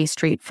a Bay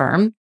Street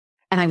firm.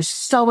 And I was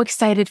so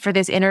excited for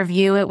this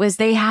interview.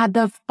 They had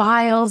the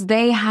files,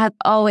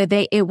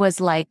 it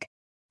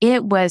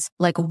was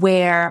like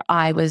where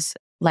I was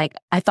like,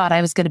 I thought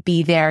I was going to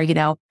be there.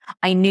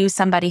 I knew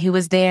somebody who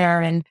was there,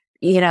 and,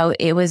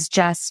 it was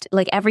just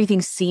like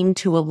everything seemed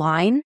to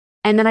align.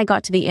 And then I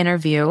got to the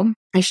interview.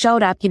 I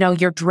showed up,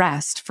 you're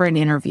dressed for an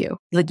interview.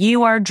 Like,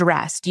 you are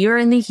dressed, you're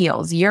in the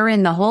heels, you're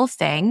in the whole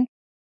thing.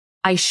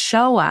 I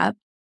show up,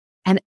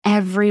 and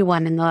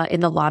everyone in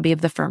the lobby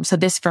of the firm. So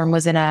this firm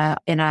was in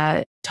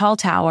a tall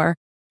tower,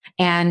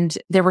 and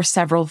there were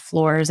several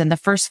floors, and the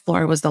first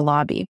floor was the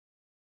lobby.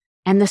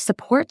 And the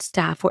support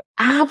staff were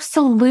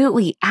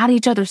absolutely at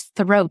each other's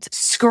throats,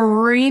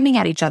 screaming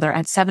at each other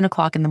at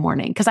 7:00 in the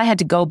morning. Because I had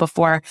to go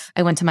before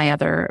I went to my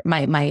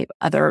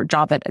other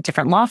job at a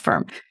different law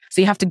firm.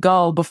 So you have to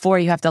go before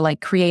you have to like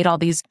create all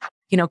these,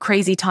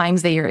 crazy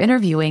times that you're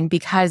interviewing,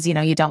 because,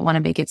 you don't want to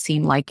make it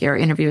seem like you're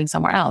interviewing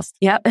somewhere else.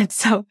 Yeah. And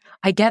so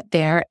I get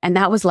there, and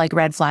that was like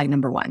red flag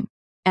number 1.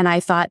 And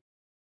I thought,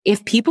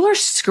 if people are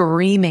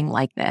screaming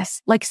like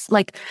this, like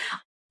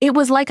it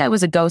was like I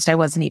was a ghost. I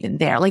wasn't even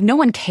there. Like, no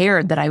one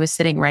cared that I was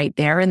sitting right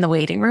there in the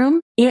waiting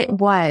room. It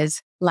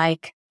was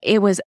like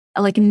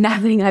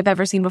nothing I've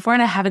ever seen before.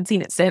 And I haven't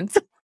seen it since,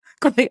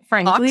 quite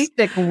frankly.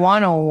 Toxic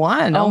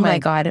 101. Oh my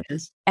God.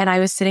 Goodness. And I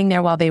was sitting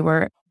there while they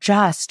were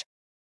just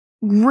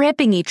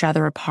ripping each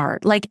other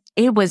apart. Like,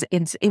 it was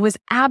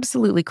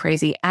absolutely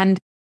crazy. And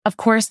of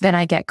course, then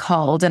I get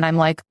called, and I'm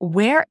like,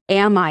 where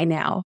am I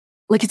now?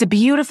 Like, it's a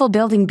beautiful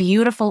building,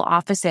 beautiful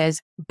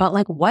offices, but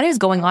like, what is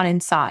going on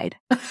inside?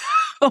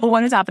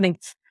 What is happening?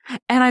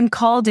 And I'm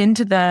called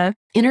into the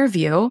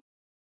interview,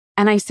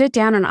 and I sit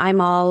down, and I'm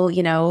all,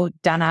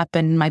 done up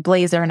in my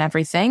blazer and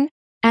everything.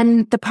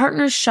 And the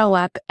partners show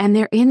up, and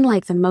they're in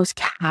like the most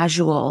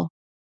casual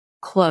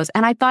clothes.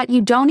 And I thought,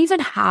 you don't even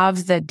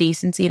have the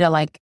decency to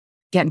like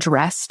get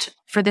dressed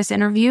for this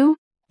interview.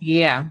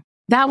 Yeah.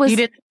 That was, you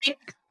didn't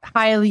think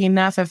highly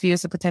enough of you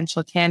as a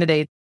potential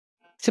candidate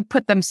to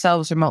put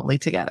themselves remotely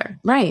together.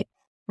 Right.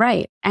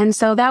 Right. And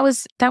so that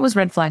was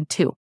red flag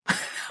 2.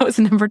 That was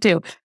number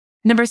 2.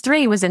 Number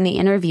 3 was in the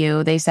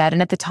interview, they said,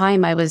 and at the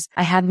time I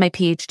had my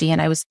PhD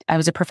and I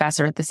was a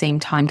professor at the same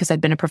time because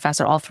I'd been a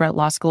professor all throughout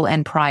law school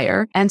and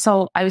prior. And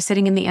so I was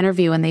sitting in the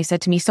interview and they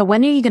said to me, so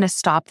when are you going to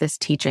stop this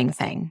teaching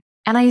thing?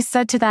 And I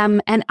said to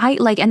them, and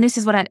this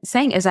is what I'm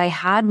saying is I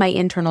had my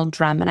internal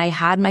drum and I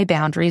had my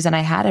boundaries and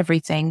I had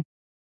everything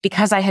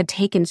because I had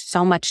taken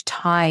so much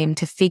time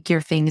to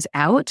figure things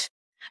out.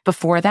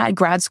 Before that,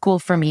 grad school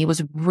for me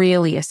was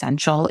really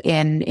essential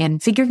in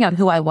figuring out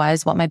who I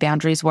was, what my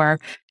boundaries were,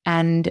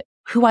 and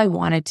who I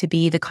wanted to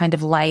be, the kind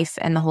of life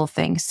and the whole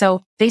thing.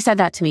 So they said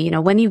that to me,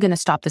 when are you going to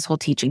stop this whole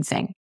teaching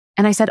thing?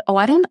 And I said,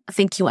 I don't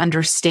think you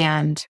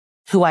understand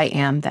who I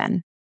am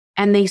then.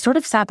 And they sort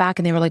of sat back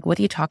and they were like, what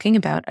are you talking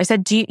about? I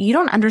said, you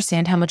don't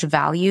understand how much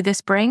value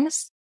this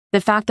brings?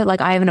 The fact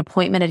that I have an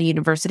appointment at a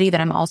university,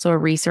 that I'm also a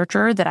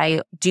researcher, that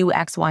I do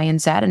X, Y,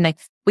 and Z. And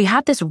we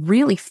had this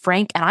really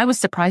frank, and I was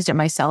surprised at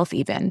myself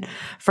even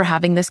for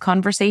having this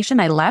conversation.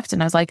 I left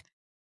and I was like,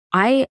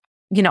 I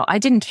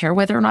didn't care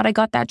whether or not I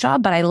got that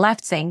job, but I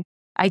left saying,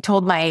 we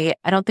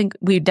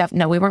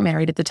weren't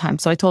married at the time.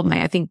 So I told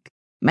my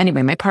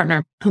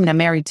partner whom I'm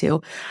married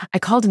to, I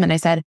called him and I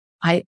said,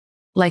 I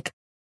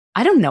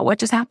don't know what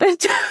just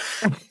happened.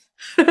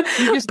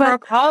 You just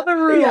broke all the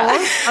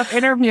rules of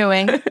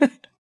interviewing.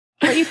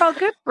 But you felt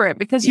good for it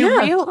because you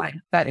realized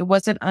that it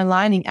wasn't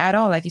aligning at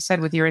all, like you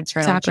said, with your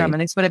internal drum.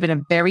 And this would have been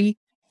a very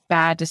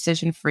bad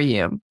decision for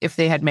you if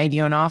they had made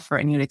you an offer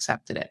and you'd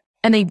accepted it.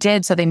 And they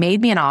did. So they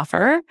made me an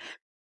offer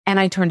and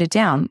I turned it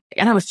down.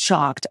 And I was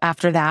shocked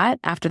after that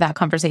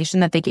conversation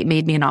that they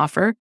made me an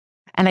offer.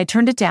 And I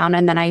turned it down.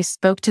 And then I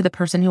spoke to the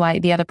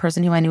other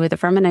person who I knew at the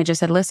firm. And I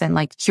just said, listen,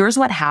 here's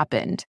what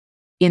happened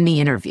in the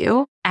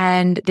interview.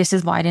 And this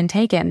is why I didn't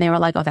take it. And they were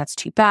like, oh, that's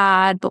too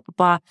bad, blah, blah,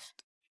 blah.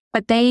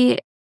 But they,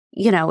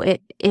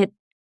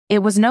 it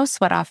was no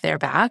sweat off their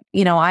back.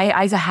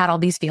 I had all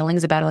these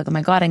feelings about it, oh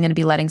my God, I'm going to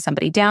be letting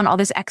somebody down, all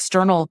this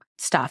external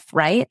stuff.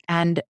 Right.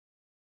 And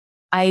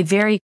I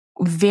very,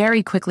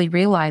 very quickly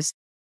realized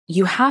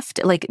you have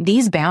to,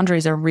 these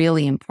boundaries are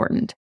really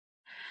important.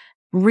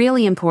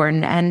 Really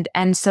important.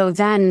 And so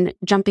then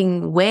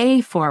jumping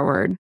way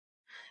forward,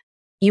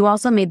 you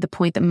also made the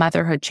point that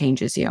motherhood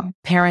changes you,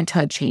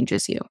 parenthood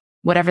changes you,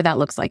 whatever that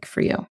looks like for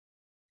you.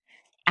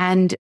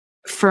 And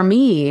for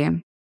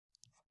me,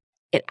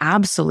 it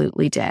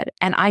absolutely did.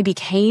 And I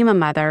became a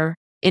mother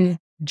in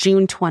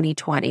June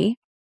 2020,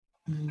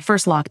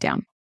 first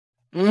lockdown.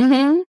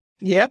 Mm-hmm.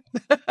 Yep.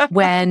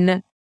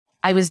 When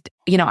I was,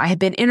 I had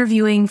been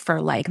interviewing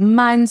for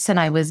months and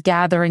I was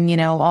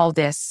gathering, all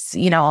this,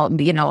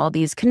 all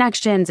these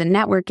connections and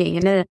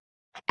networking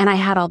and I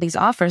had all these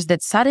offers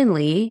that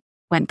suddenly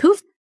went poof.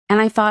 And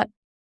I thought,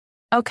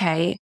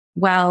 okay,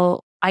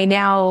 well, I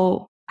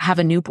now have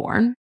a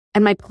newborn.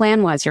 And my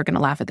plan was, you're going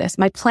to laugh at this.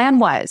 My plan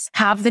was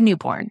have the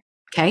newborn.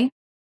 Okay.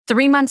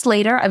 3 months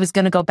later, I was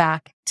going to go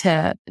back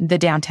to the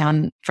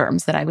downtown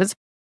firms that I was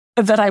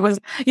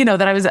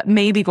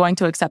maybe going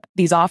to accept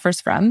these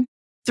offers from.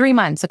 3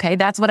 months. Okay.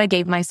 That's what I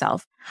gave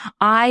myself.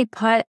 I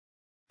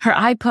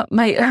put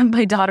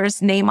my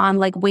daughter's name on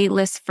wait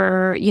lists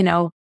for,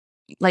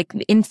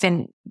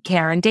 infant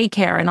care and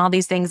daycare and all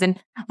these things and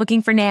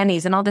looking for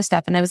nannies and all this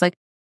stuff. And I was like,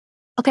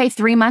 okay,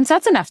 3 months,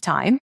 that's enough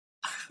time.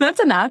 That's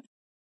enough.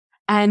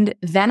 And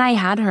then I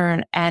had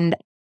her. And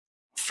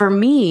for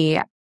me,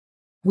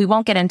 we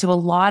won't get into a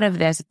lot of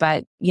this,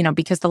 but,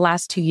 because the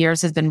last 2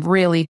 years has been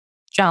really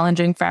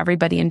challenging for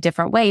everybody in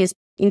different ways,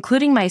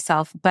 including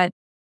myself. But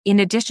in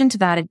addition to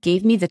that, it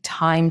gave me the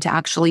time to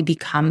actually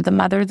become the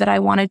mother that I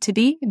wanted to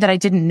be, that I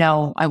didn't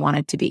know I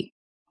wanted to be.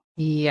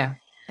 Yeah,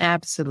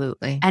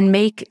 absolutely. And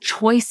make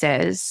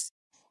choices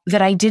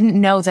that I didn't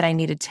know that I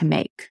needed to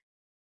make.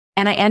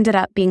 And I ended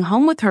up being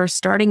home with her,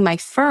 starting my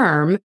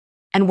firm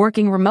and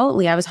working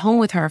remotely. I was home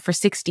with her for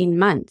 16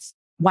 months.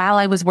 While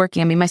I was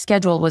working, my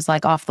schedule was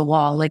off the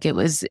wall. I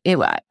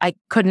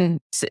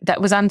couldn't,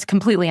 that was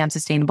completely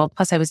unsustainable.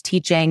 Plus I was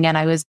teaching and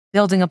I was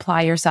building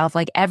Apply Yourself,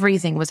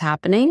 everything was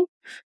happening.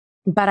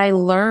 But I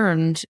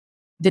learned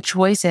the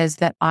choices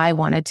that I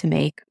wanted to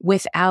make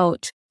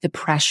without the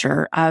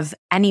pressure of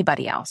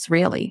anybody else,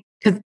 really.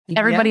 Because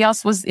everybody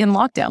else was in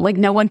lockdown.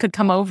 No one could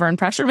come over and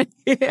pressure me.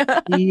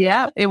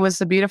 Yeah, it was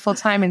a beautiful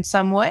time in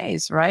some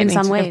ways, right? In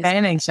some ways.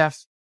 Advantage of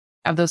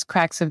those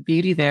cracks of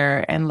beauty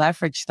there and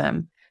leverage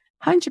them.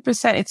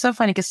 100%. It's so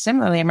funny because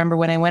similarly, I remember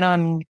when I went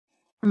on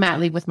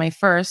mat leave with my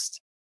first,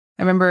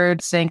 I remember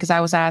saying, because I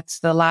was at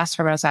the last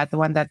firm I was at, the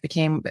one that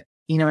became,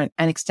 an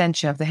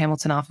extension of the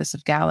Hamilton office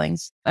of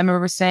Gowling's. I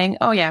remember saying,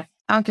 oh yeah,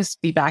 I'll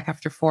just be back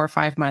after 4 or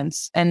 5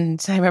 months.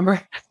 And I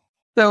remember,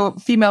 so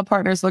female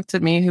partners looked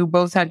at me who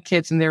both had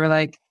kids and they were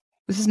like,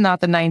 this is not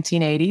the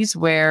 1980s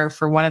where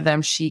for one of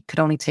them, she could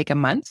only take a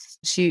month.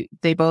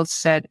 They both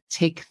said,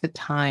 take the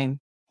time.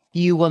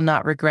 You will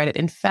not regret it.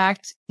 In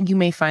fact, you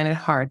may find it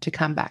hard to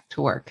come back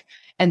to work.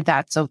 And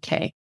that's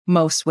okay.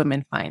 Most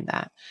women find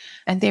that.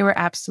 And they were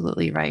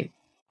absolutely right.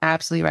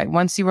 Absolutely right.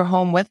 Once you were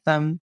home with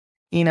them,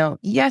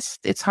 yes,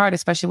 it's hard,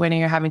 especially when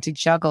you're having to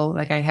juggle,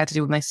 like I had to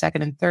do with my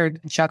second and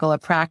third, juggle a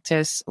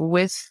practice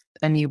with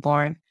a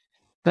newborn.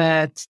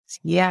 But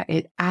yeah,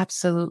 it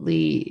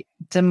absolutely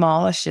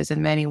demolishes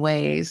in many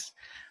ways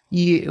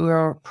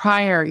your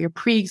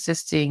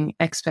pre-existing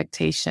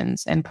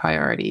expectations and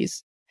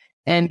priorities,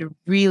 and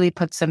really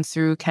puts them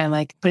through, kind of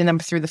like putting them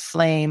through the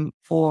flame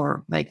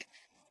for like,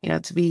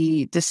 to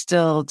be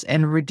distilled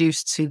and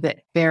reduced to the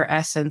bare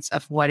essence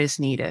of what is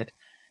needed.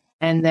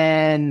 And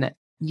then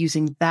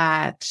using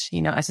that,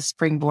 as a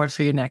springboard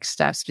for your next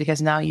steps,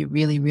 because now you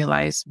really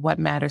realize what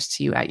matters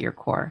to you at your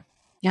core.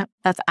 Yep,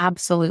 that's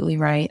absolutely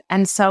right.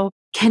 And so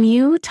can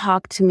you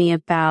talk to me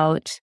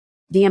about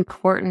the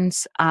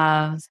importance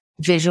of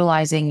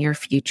visualizing your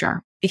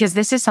future? Because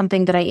this is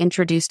something that I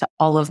introduce to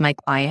all of my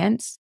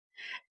clients.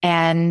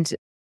 And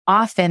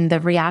often the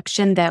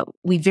reaction that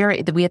we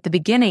at the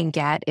beginning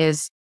get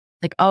is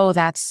like, oh,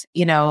 that's,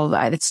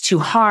 it's too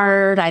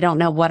hard. I don't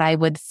know what I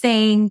would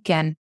think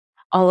and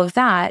all of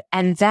that.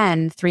 And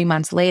then 3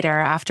 months later,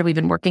 after we've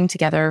been working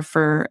together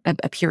for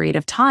a period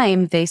of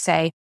time, they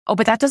say, oh,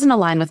 but that doesn't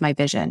align with my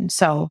vision.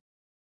 So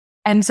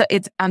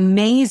it's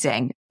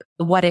amazing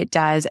what it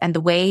does and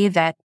the way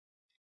that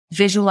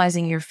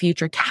visualizing your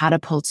future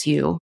catapults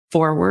you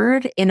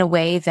forward in a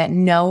way that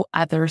no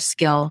other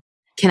skill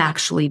can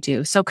actually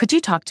do. So could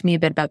you talk to me a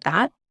bit about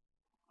that?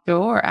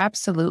 Sure,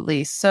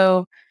 absolutely.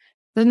 So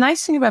the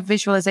nice thing about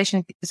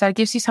visualization is that it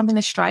gives you something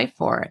to strive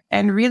for.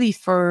 And really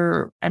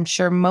I'm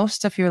sure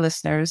most of your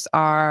listeners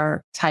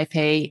are type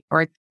A,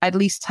 or at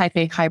least type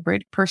A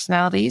hybrid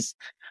personalities,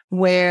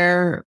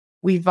 where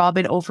we've all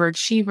been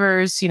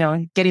overachievers,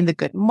 getting the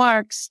good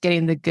marks,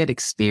 getting the good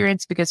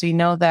experience, because we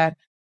know that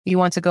we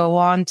want to go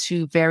on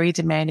to very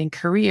demanding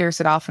careers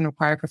that often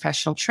require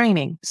professional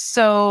training.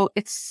 So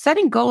it's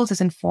setting goals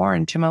isn't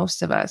foreign to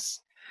most of us,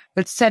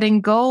 but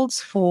setting goals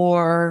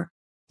for,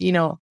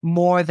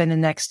 more than the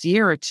next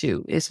year or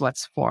two is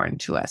what's foreign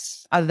to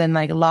us. Other than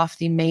like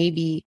lofty,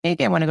 maybe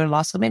I want to go to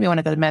law school, maybe I want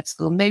to go to med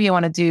school, maybe I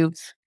want to do,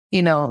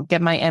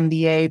 get my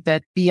MBA.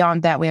 But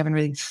beyond that, we haven't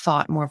really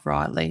thought more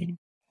broadly.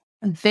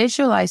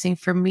 Visualizing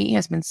for me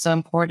has been so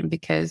important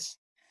because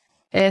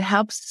it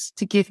helps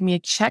to give me a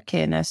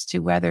check-in as to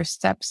whether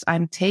steps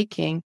I'm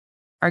taking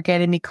are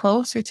getting me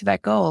closer to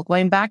that goal.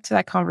 Going back to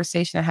that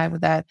conversation I had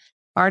with that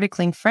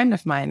articling friend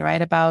of mine,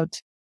 right?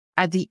 About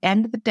at the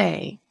end of the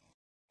day,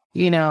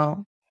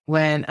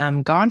 when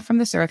I'm gone from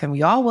this earth, and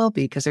we all will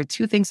be, because there are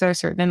two things that are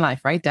certain in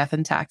life, right? Death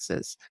and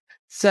taxes.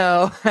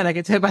 So, and I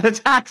can tell you about the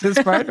taxes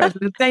part, right?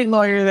 The state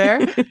lawyer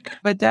there,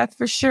 but death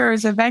for sure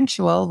is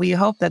eventual. We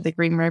hope that the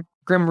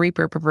Grim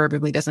Reaper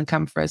proverbially doesn't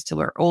come for us till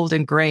we're old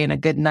and gray and a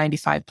good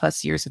 95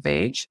 plus years of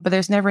age, but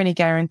there's never any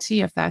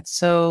guarantee of that.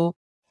 So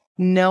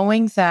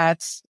knowing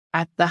that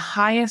at the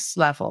highest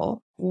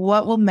level,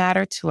 what will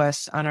matter to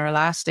us on our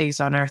last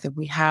days on earth, if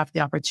we have the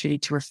opportunity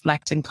to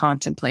reflect and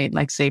contemplate,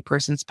 like say a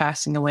person's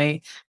passing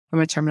away from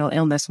a terminal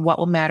illness, what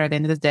will matter at the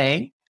end of the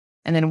day?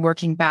 And then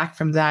working back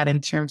from that in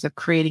terms of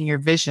creating your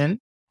vision.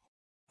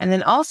 And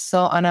then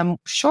also on a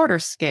shorter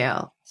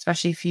scale,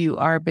 especially if you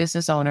are a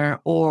business owner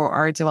or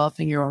are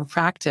developing your own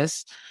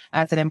practice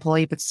as an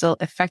employee, but still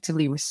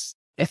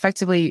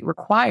effectively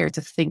required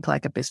to think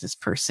like a business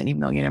person,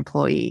 even though you're an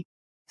employee,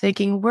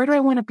 thinking, where do I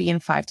want to be in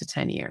 5 to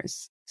 10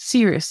 years?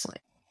 Seriously.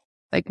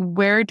 Like,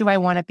 where do I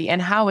want to be?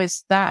 And how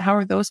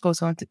are those goals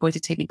going to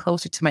take me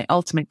closer to my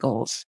ultimate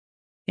goals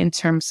in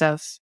terms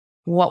of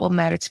what will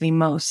matter to me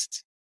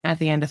most at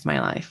the end of my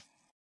life?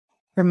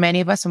 For many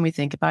of us, when we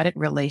think about it,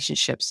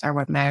 relationships are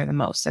what matter the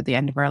most at the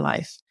end of our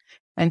life.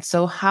 And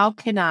so how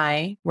can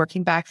I,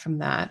 working back from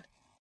that,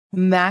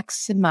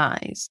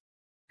 maximize,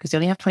 because you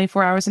only have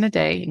 24 hours in a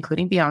day,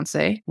 including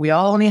Beyonce. We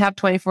all only have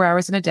 24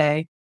 hours in a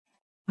day.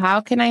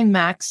 How can I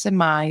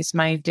maximize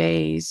my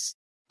days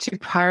to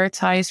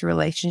prioritize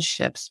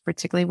relationships,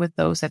 particularly with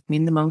those that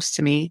mean the most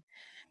to me,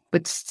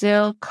 but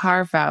still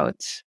carve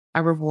out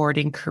a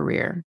rewarding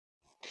career?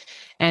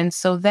 And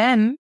so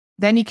then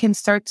you can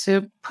start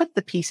to put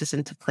the pieces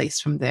into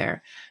place from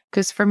there.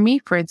 Because for me,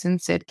 for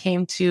instance, it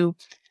came to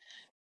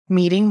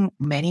meeting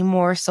many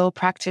more sole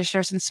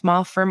practitioners and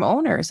small firm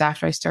owners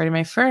after I started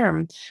my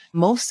firm,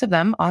 most of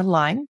them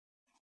online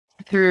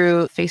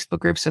through Facebook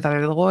groups with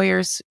other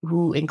lawyers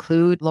who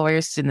include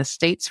lawyers in the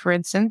States, for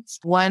instance.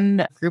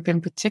 One group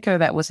in particular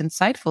that was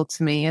insightful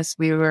to me as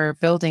we were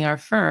building our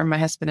firm, my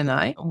husband and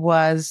I,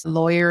 was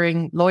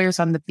Lawyers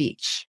on the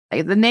Beach.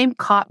 Like, the name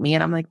caught me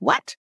and I'm like,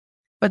 what?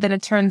 But then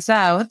it turns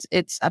out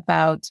it's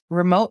about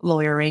remote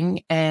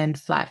lawyering and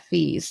flat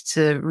fees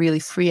to really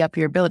free up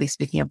your ability,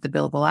 speaking of the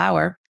billable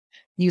hour,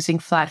 using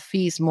flat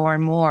fees more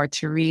and more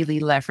to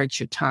really leverage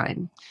your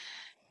time.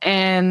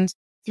 And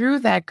through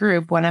that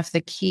group, one of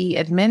the key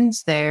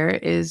admins there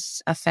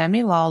is a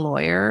family law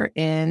lawyer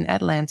in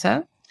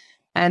Atlanta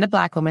and a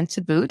Black woman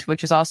to boot,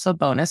 which is also a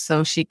bonus.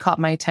 So she caught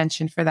my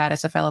attention for that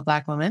as a fellow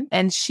Black woman.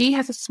 And she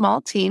has a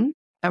small team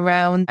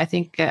around, I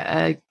think,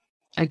 a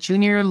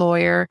junior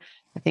lawyer,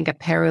 I think a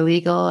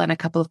paralegal, and a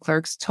couple of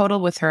clerks,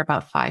 total with her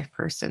about 5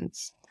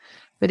 persons.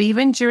 But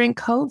even during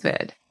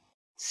COVID,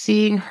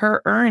 seeing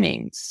her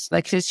earnings.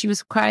 Like she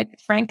was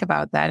quite frank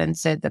about that and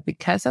said that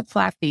because of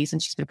flat fees,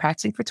 and she's been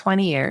practicing for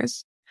 20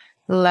 years,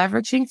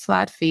 leveraging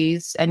flat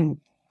fees and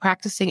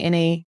practicing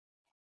in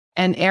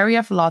an area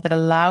of law that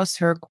allows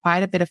her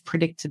quite a bit of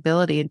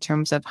predictability in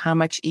terms of how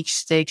much each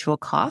stage will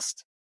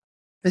cost.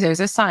 Because there's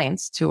a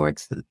science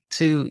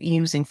to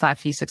using flat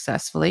fees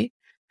successfully.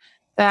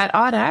 That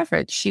on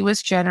average, she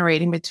was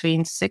generating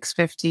between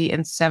 650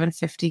 and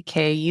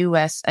 750K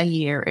US a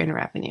year in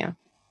revenue.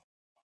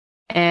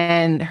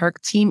 And her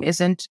team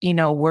isn't,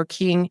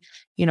 working,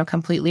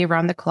 completely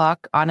around the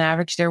clock. On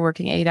average, they're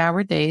working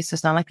 8-hour days. So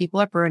it's not like people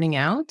are burning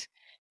out.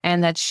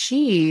 And that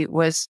she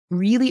was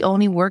really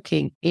only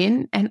working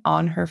in and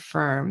on her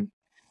firm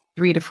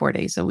 3 to 4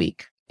 days a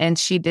week. And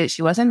she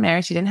wasn't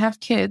married. She didn't have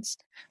kids.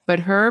 But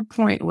her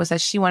point was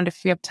that she wanted to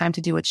free up time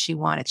to do what she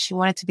wanted. She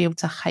wanted to be able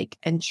to hike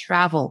and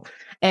travel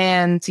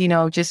and,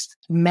 just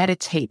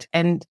meditate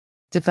and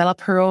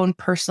develop her own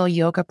personal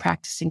yoga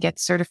practice and get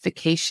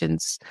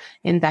certifications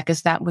in that,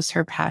 because that was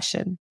her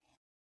passion.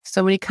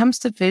 So when it comes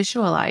to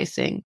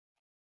visualizing,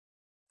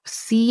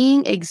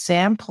 seeing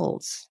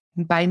examples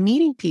by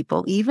meeting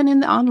people, even in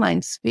the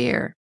online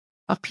sphere,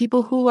 of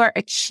people who are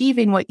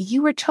achieving what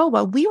you were told,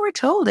 what we were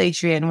told,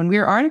 Adrienne, when we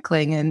were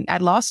articling and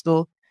at law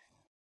school,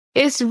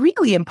 is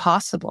really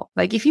impossible.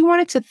 Like if you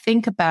wanted to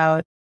think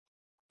about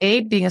A,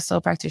 being a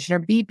sole practitioner,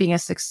 B, being a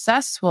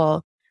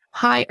successful,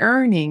 high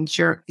earning,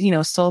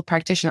 sole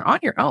practitioner on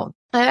your own,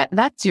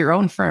 that's your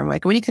own firm.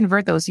 Like when you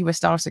convert those US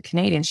dollars to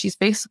Canadian, she's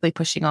basically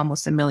pushing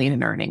almost $1 million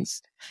in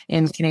earnings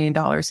in Canadian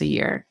dollars a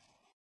year.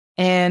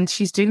 And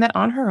she's doing that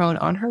on her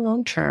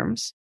own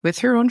terms, with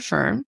her own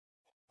firm,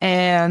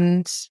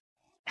 and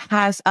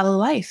has a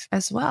life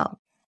as well.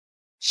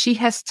 She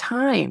has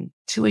time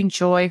to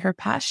enjoy her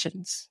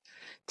passions,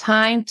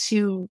 time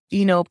to,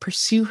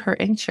 pursue her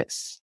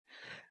interests.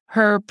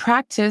 Her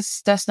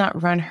practice does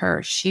not run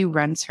her. She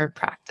runs her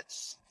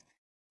practice.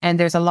 And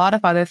there's a lot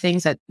of other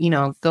things that,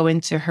 go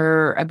into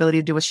her ability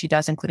to do what she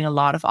does, including a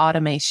lot of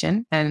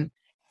automation and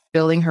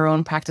building her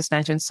own practice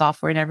management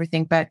software and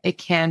everything, but it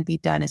can be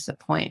done is the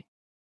point.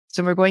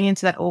 So we're going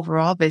into that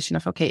overall vision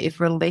of, okay, if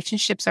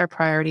relationships are a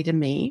priority to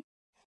me,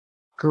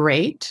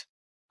 great.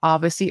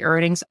 Obviously,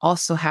 earnings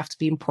also have to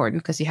be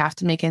important because you have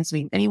to make ends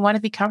meet and you want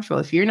to be comfortable.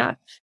 If you're not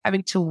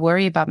having to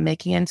worry about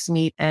making ends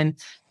meet and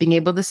being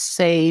able to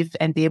save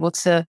and be able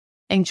to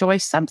enjoy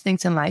some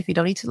things in life, you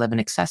don't need to live an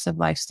excessive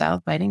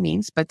lifestyle by any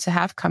means, but to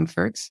have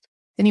comforts,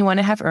 then you want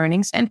to have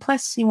earnings. And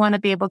plus, you want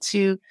to be able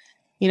to,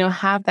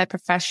 have that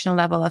professional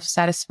level of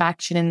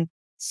satisfaction and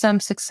some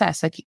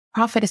success. Like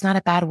profit is not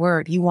a bad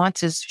word. You want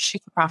to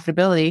shoot for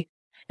profitability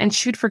and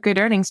shoot for good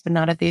earnings, but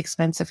not at the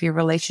expense of your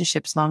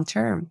relationships long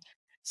term.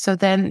 So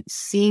then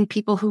seeing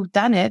people who've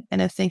done it and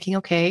of thinking,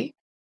 okay,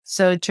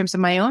 so in terms of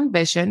my own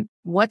vision,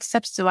 what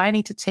steps do I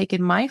need to take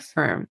in my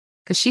firm?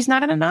 Because she's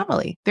not an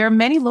anomaly. There are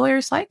many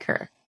lawyers like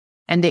her,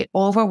 and they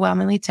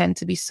overwhelmingly tend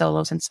to be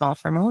solos and small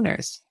firm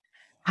owners.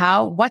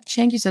 What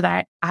changes did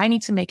I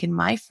need to make in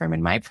my firm,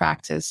 in my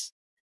practice,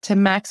 to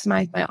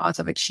maximize my odds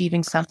of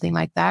achieving something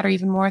like that or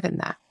even more than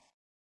that?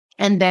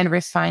 And then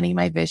refining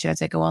my vision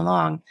as I go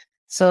along.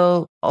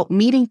 So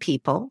meeting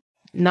people,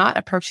 not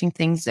approaching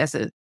things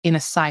in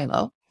a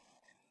silo,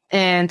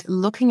 and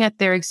looking at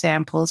their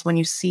examples when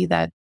you see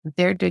that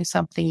they're doing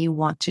something you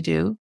want to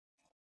do,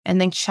 and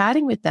then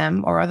chatting with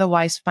them or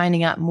otherwise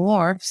finding out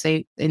more.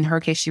 Say, in her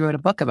case, she wrote a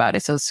book about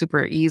it, so it's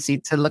super easy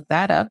to look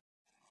that up.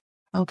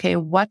 Okay,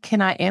 what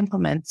can I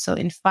implement? So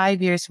in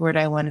 5 years, where do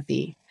I want to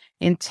be?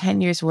 In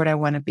 10 years, where do I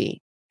want to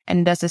be?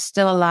 And does it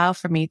still allow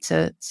for me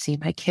to see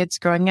my kids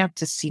growing up,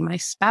 to see my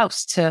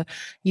spouse, to,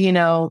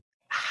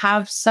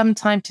 have some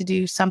time to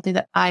do something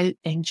that I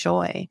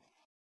enjoy?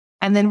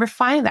 And then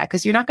refine that,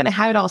 because you're not going to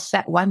have it all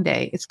set one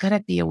day. It's going to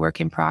be a work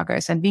in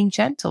progress, and being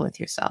gentle with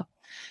yourself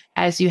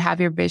as you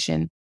have your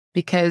vision,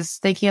 because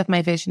thinking of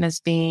my vision as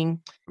being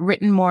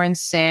written more in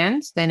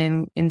sand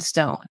than in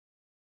stone.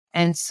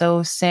 And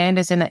so sand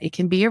is it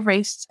can be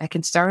erased. I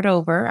can start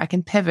over. I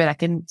can pivot. I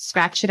can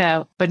scratch it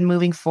out, but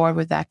moving forward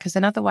with that, because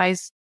then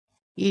otherwise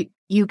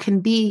you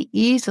can be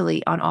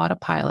easily on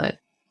autopilot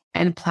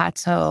and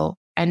plateau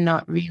and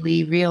not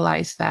really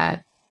realize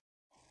that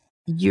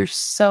you're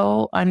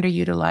so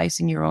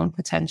underutilizing your own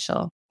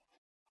potential,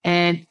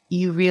 and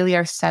you really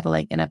are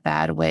settling in a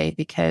bad way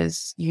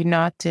because you're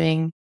not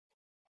living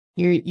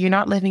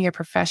your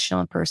professional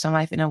and personal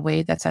life in a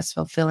way that's as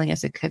fulfilling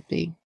as it could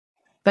be.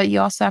 But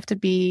you also have to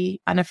be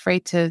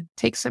unafraid to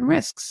take some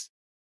risks,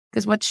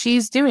 because what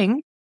she's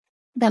doing,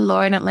 that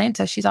lawyer in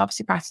Atlanta, she's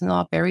obviously practicing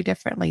law very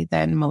differently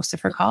than most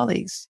of her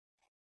colleagues.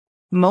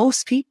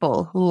 Most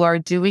people who are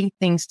doing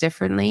things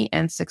differently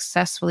and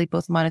successfully,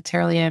 both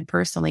monetarily and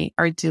personally,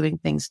 are doing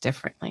things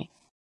differently.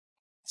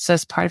 So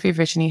as part of your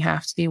vision, you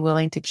have to be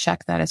willing to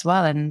check that as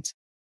well and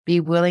be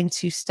willing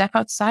to step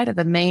outside of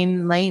the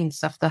main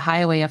lanes of the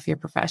highway of your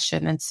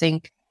profession and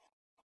think,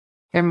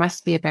 there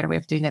must be a better way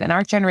of doing that. And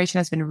our generation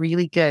has been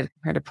really good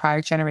compared to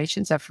prior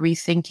generations of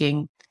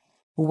rethinking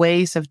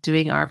ways of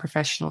doing our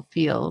professional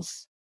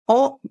fields,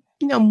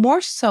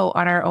 more so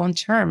on our own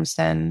terms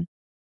than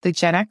the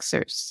Gen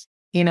Xers,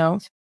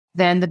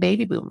 than the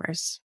baby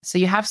boomers. So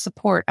you have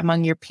support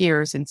among your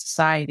peers in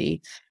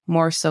society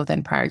more so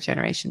than prior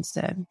generations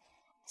did.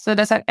 So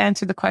does that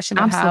answer the question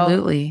of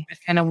Absolutely. how it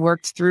kind of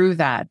worked through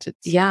that?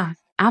 Yeah,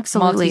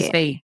 absolutely.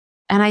 Multi-state.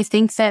 And I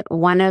think that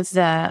one of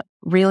the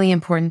really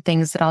important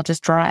things that I'll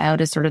just draw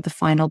out as sort of the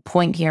final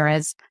point here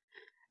is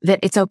that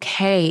it's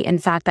okay. In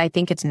fact, I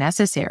think it's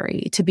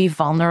necessary to be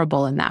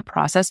vulnerable in that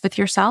process with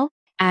yourself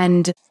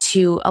and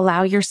to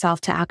allow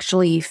yourself to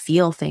actually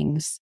feel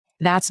things.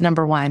 That's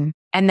number one.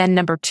 And then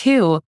number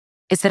two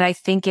is that I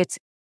think it's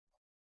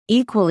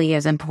equally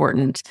as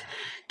important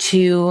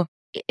to,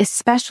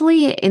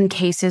 especially in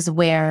cases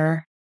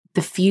where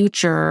the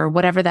future,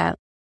 whatever that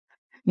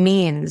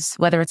means,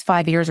 whether it's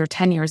 5 years or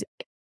 10 years,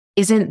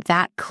 isn't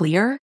that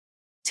clear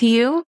to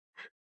you,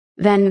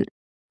 then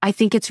I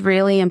think it's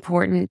really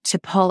important to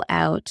pull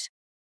out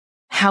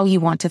how you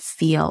want to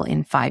feel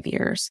in 5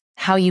 years,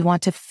 how you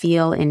want to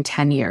feel in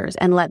 10 years,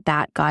 and let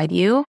that guide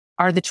you.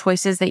 Are the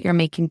choices that you're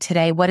making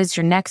today? What is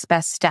your next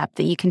best step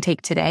that you can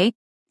take today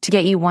to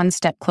get you one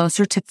step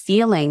closer to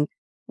feeling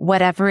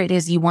whatever it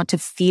is you want to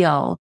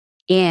feel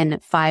in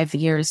 5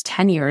 years,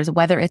 10 years,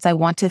 whether it's I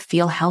want to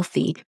feel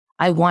healthy,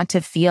 I want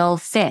to feel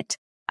fit,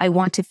 I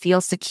want to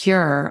feel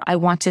secure, I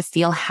want to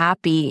feel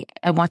happy,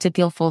 I want to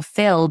feel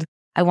fulfilled,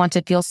 I want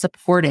to feel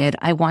supported,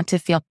 I want to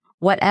feel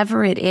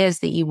whatever it is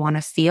that you want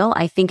to feel,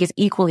 I think is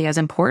equally as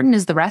important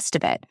as the rest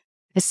of it,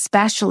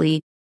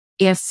 especially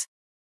if,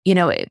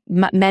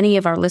 many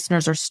of our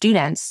listeners are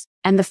students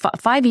and the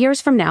 5 years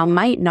from now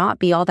might not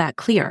be all that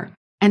clear.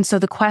 And so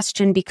the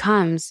question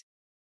becomes,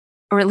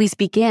 or at least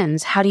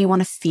begins, how do you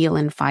want to feel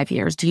in 5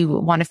 years? Do you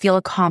want to feel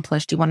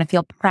accomplished? Do you want to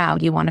feel proud?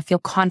 Do you want to feel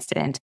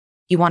confident?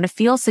 You want to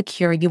feel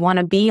secure. You want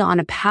to be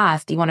on a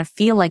path. You want to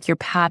feel like your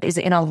path is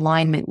in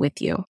alignment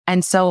with you.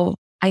 And so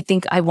I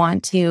think I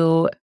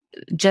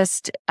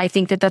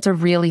think that that's a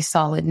really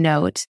solid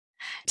note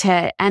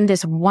to end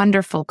this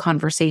wonderful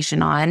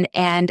conversation on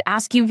and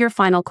ask you your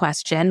final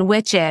question,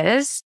 which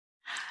is,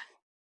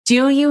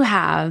 do you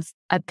have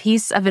a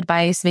piece of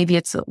advice? Maybe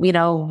it's,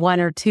 one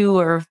or two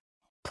or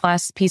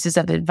plus pieces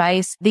of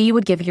advice that you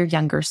would give your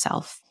younger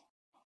self?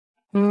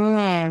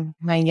 My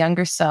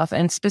younger self.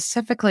 And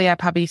specifically, I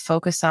probably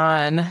focus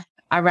on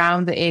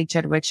around the age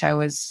at which I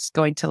was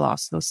going to law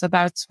school. So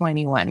about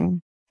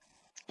 21.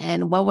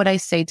 And what would I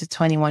say to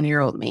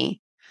 21-year-old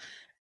me?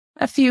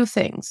 A few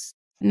things.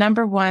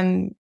 Number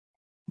one,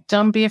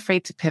 don't be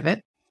afraid to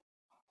pivot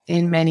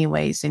in many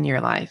ways in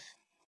your life,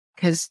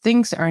 because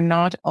things are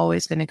not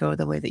always going to go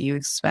the way that you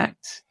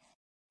expect.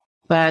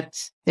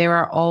 But there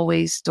are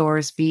always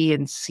doors B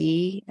and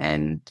C,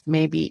 and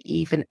maybe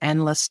even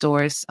endless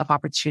doors of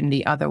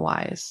opportunity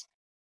otherwise.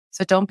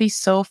 So don't be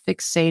so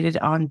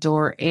fixated on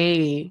door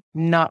A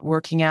not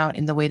working out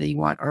in the way that you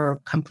want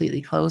or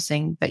completely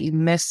closing that you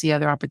miss the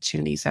other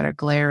opportunities that are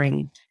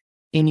glaring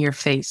in your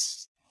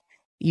face.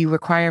 They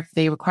require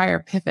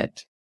a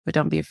pivot, but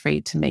don't be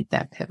afraid to make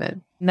that pivot.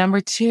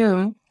 Number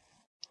two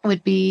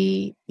would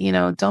be,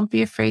 don't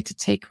be afraid to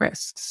take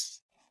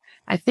risks.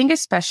 I think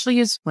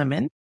especially as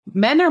women,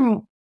 men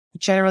are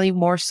generally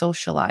more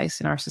socialized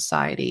in our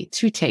society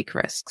to take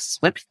risks.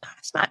 Women not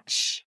as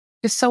much.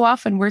 Because so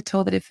often we're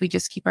told that if we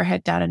just keep our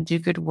head down and do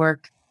good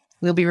work,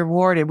 we'll be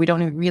rewarded. We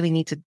don't really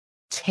need to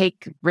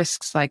take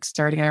risks like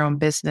starting our own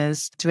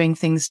business, doing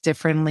things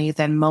differently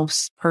than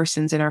most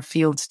persons in our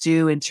fields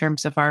do in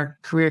terms of our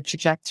career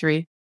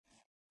trajectory.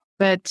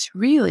 But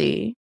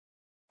really,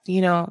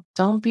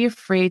 don't be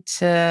afraid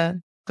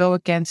to go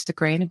against the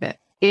grain a bit.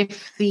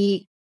 If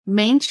the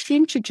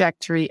mainstream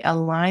trajectory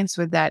aligns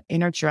with that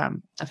inner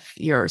drum of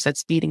yours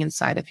that's beating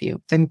inside of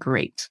you, then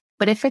great.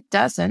 But if it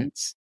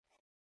doesn't,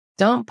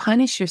 don't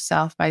punish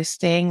yourself by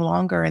staying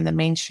longer in the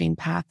mainstream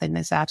path than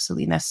is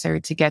absolutely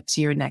necessary to get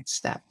to your next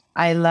step.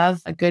 I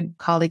love a good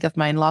colleague of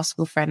mine, law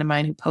school friend of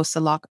mine, who posts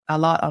a lot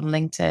on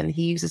LinkedIn.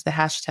 He uses the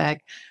hashtag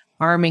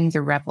arming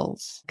the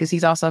rebels because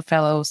he's also a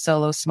fellow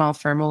solo small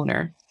firm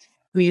owner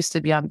who used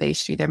to be on Bay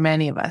Street. There are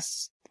many of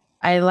us.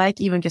 I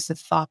like even just the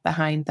thought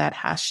behind that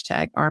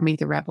hashtag, arming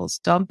the rebels.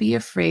 Don't be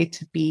afraid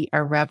to be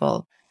a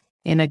rebel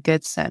in a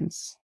good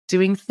sense,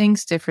 doing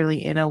things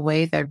differently in a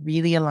way that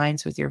really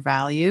aligns with your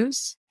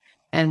values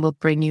and will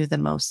bring you the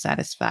most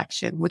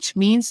satisfaction, which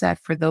means that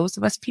for those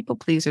of us people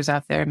pleasers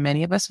out there,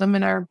 many of us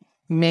women are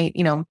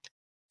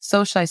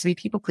socialized to be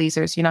people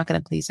pleasers. You're not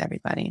going to please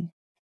everybody.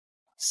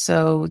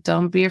 So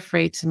don't be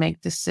afraid to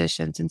make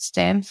decisions and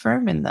stand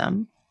firm in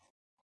them,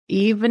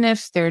 even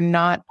if they're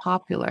not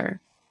popular,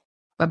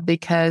 but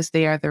because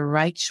they are the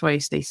right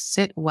choice, they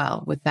sit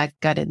well with that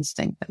gut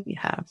instinct that we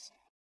have.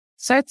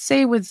 So I'd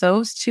say with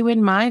those two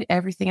in mind,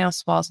 everything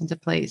else falls into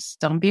place.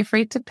 Don't be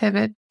afraid to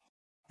pivot.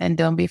 And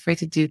don't be afraid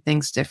to do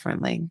things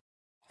differently,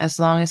 as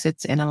long as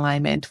it's in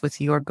alignment with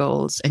your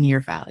goals and your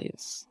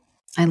values.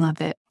 I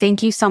love it.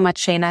 Thank you so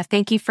much, Shayna.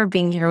 Thank you for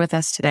being here with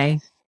us today.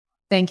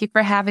 Thank you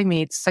for having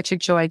me. It's such a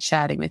joy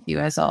chatting with you,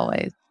 as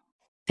always.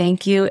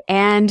 Thank you.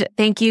 And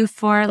thank you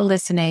for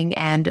listening.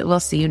 And we'll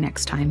see you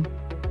next time.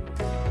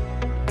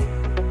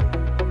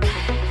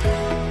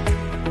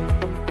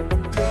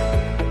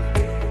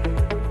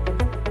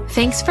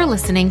 Thanks for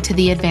listening to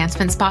the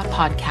Advancement Spot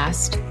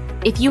podcast.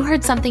 If you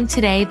heard something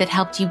today that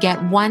helped you get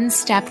one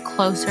step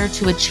closer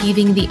to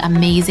achieving the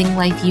amazing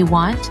life you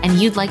want, and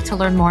you'd like to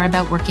learn more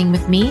about working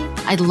with me,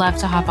 I'd love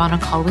to hop on a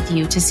call with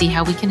you to see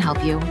how we can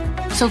help you.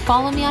 So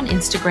follow me on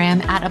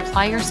Instagram at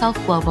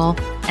ApplyYourselfGlobal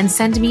and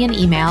send me an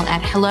email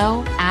at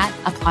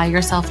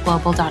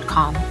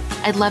hello@applyyourselfglobal.com.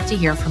 I'd love to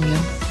hear from you.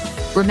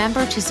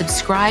 Remember to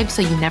subscribe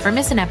so you never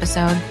miss an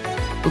episode,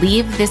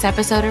 leave this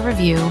episode a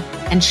review,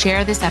 and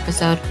share this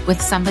episode with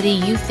somebody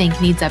you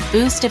think needs a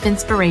boost of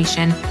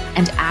inspiration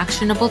and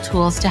actionable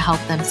tools to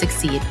help them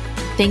succeed.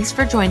 Thanks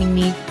for joining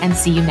me, and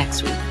see you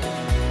next week.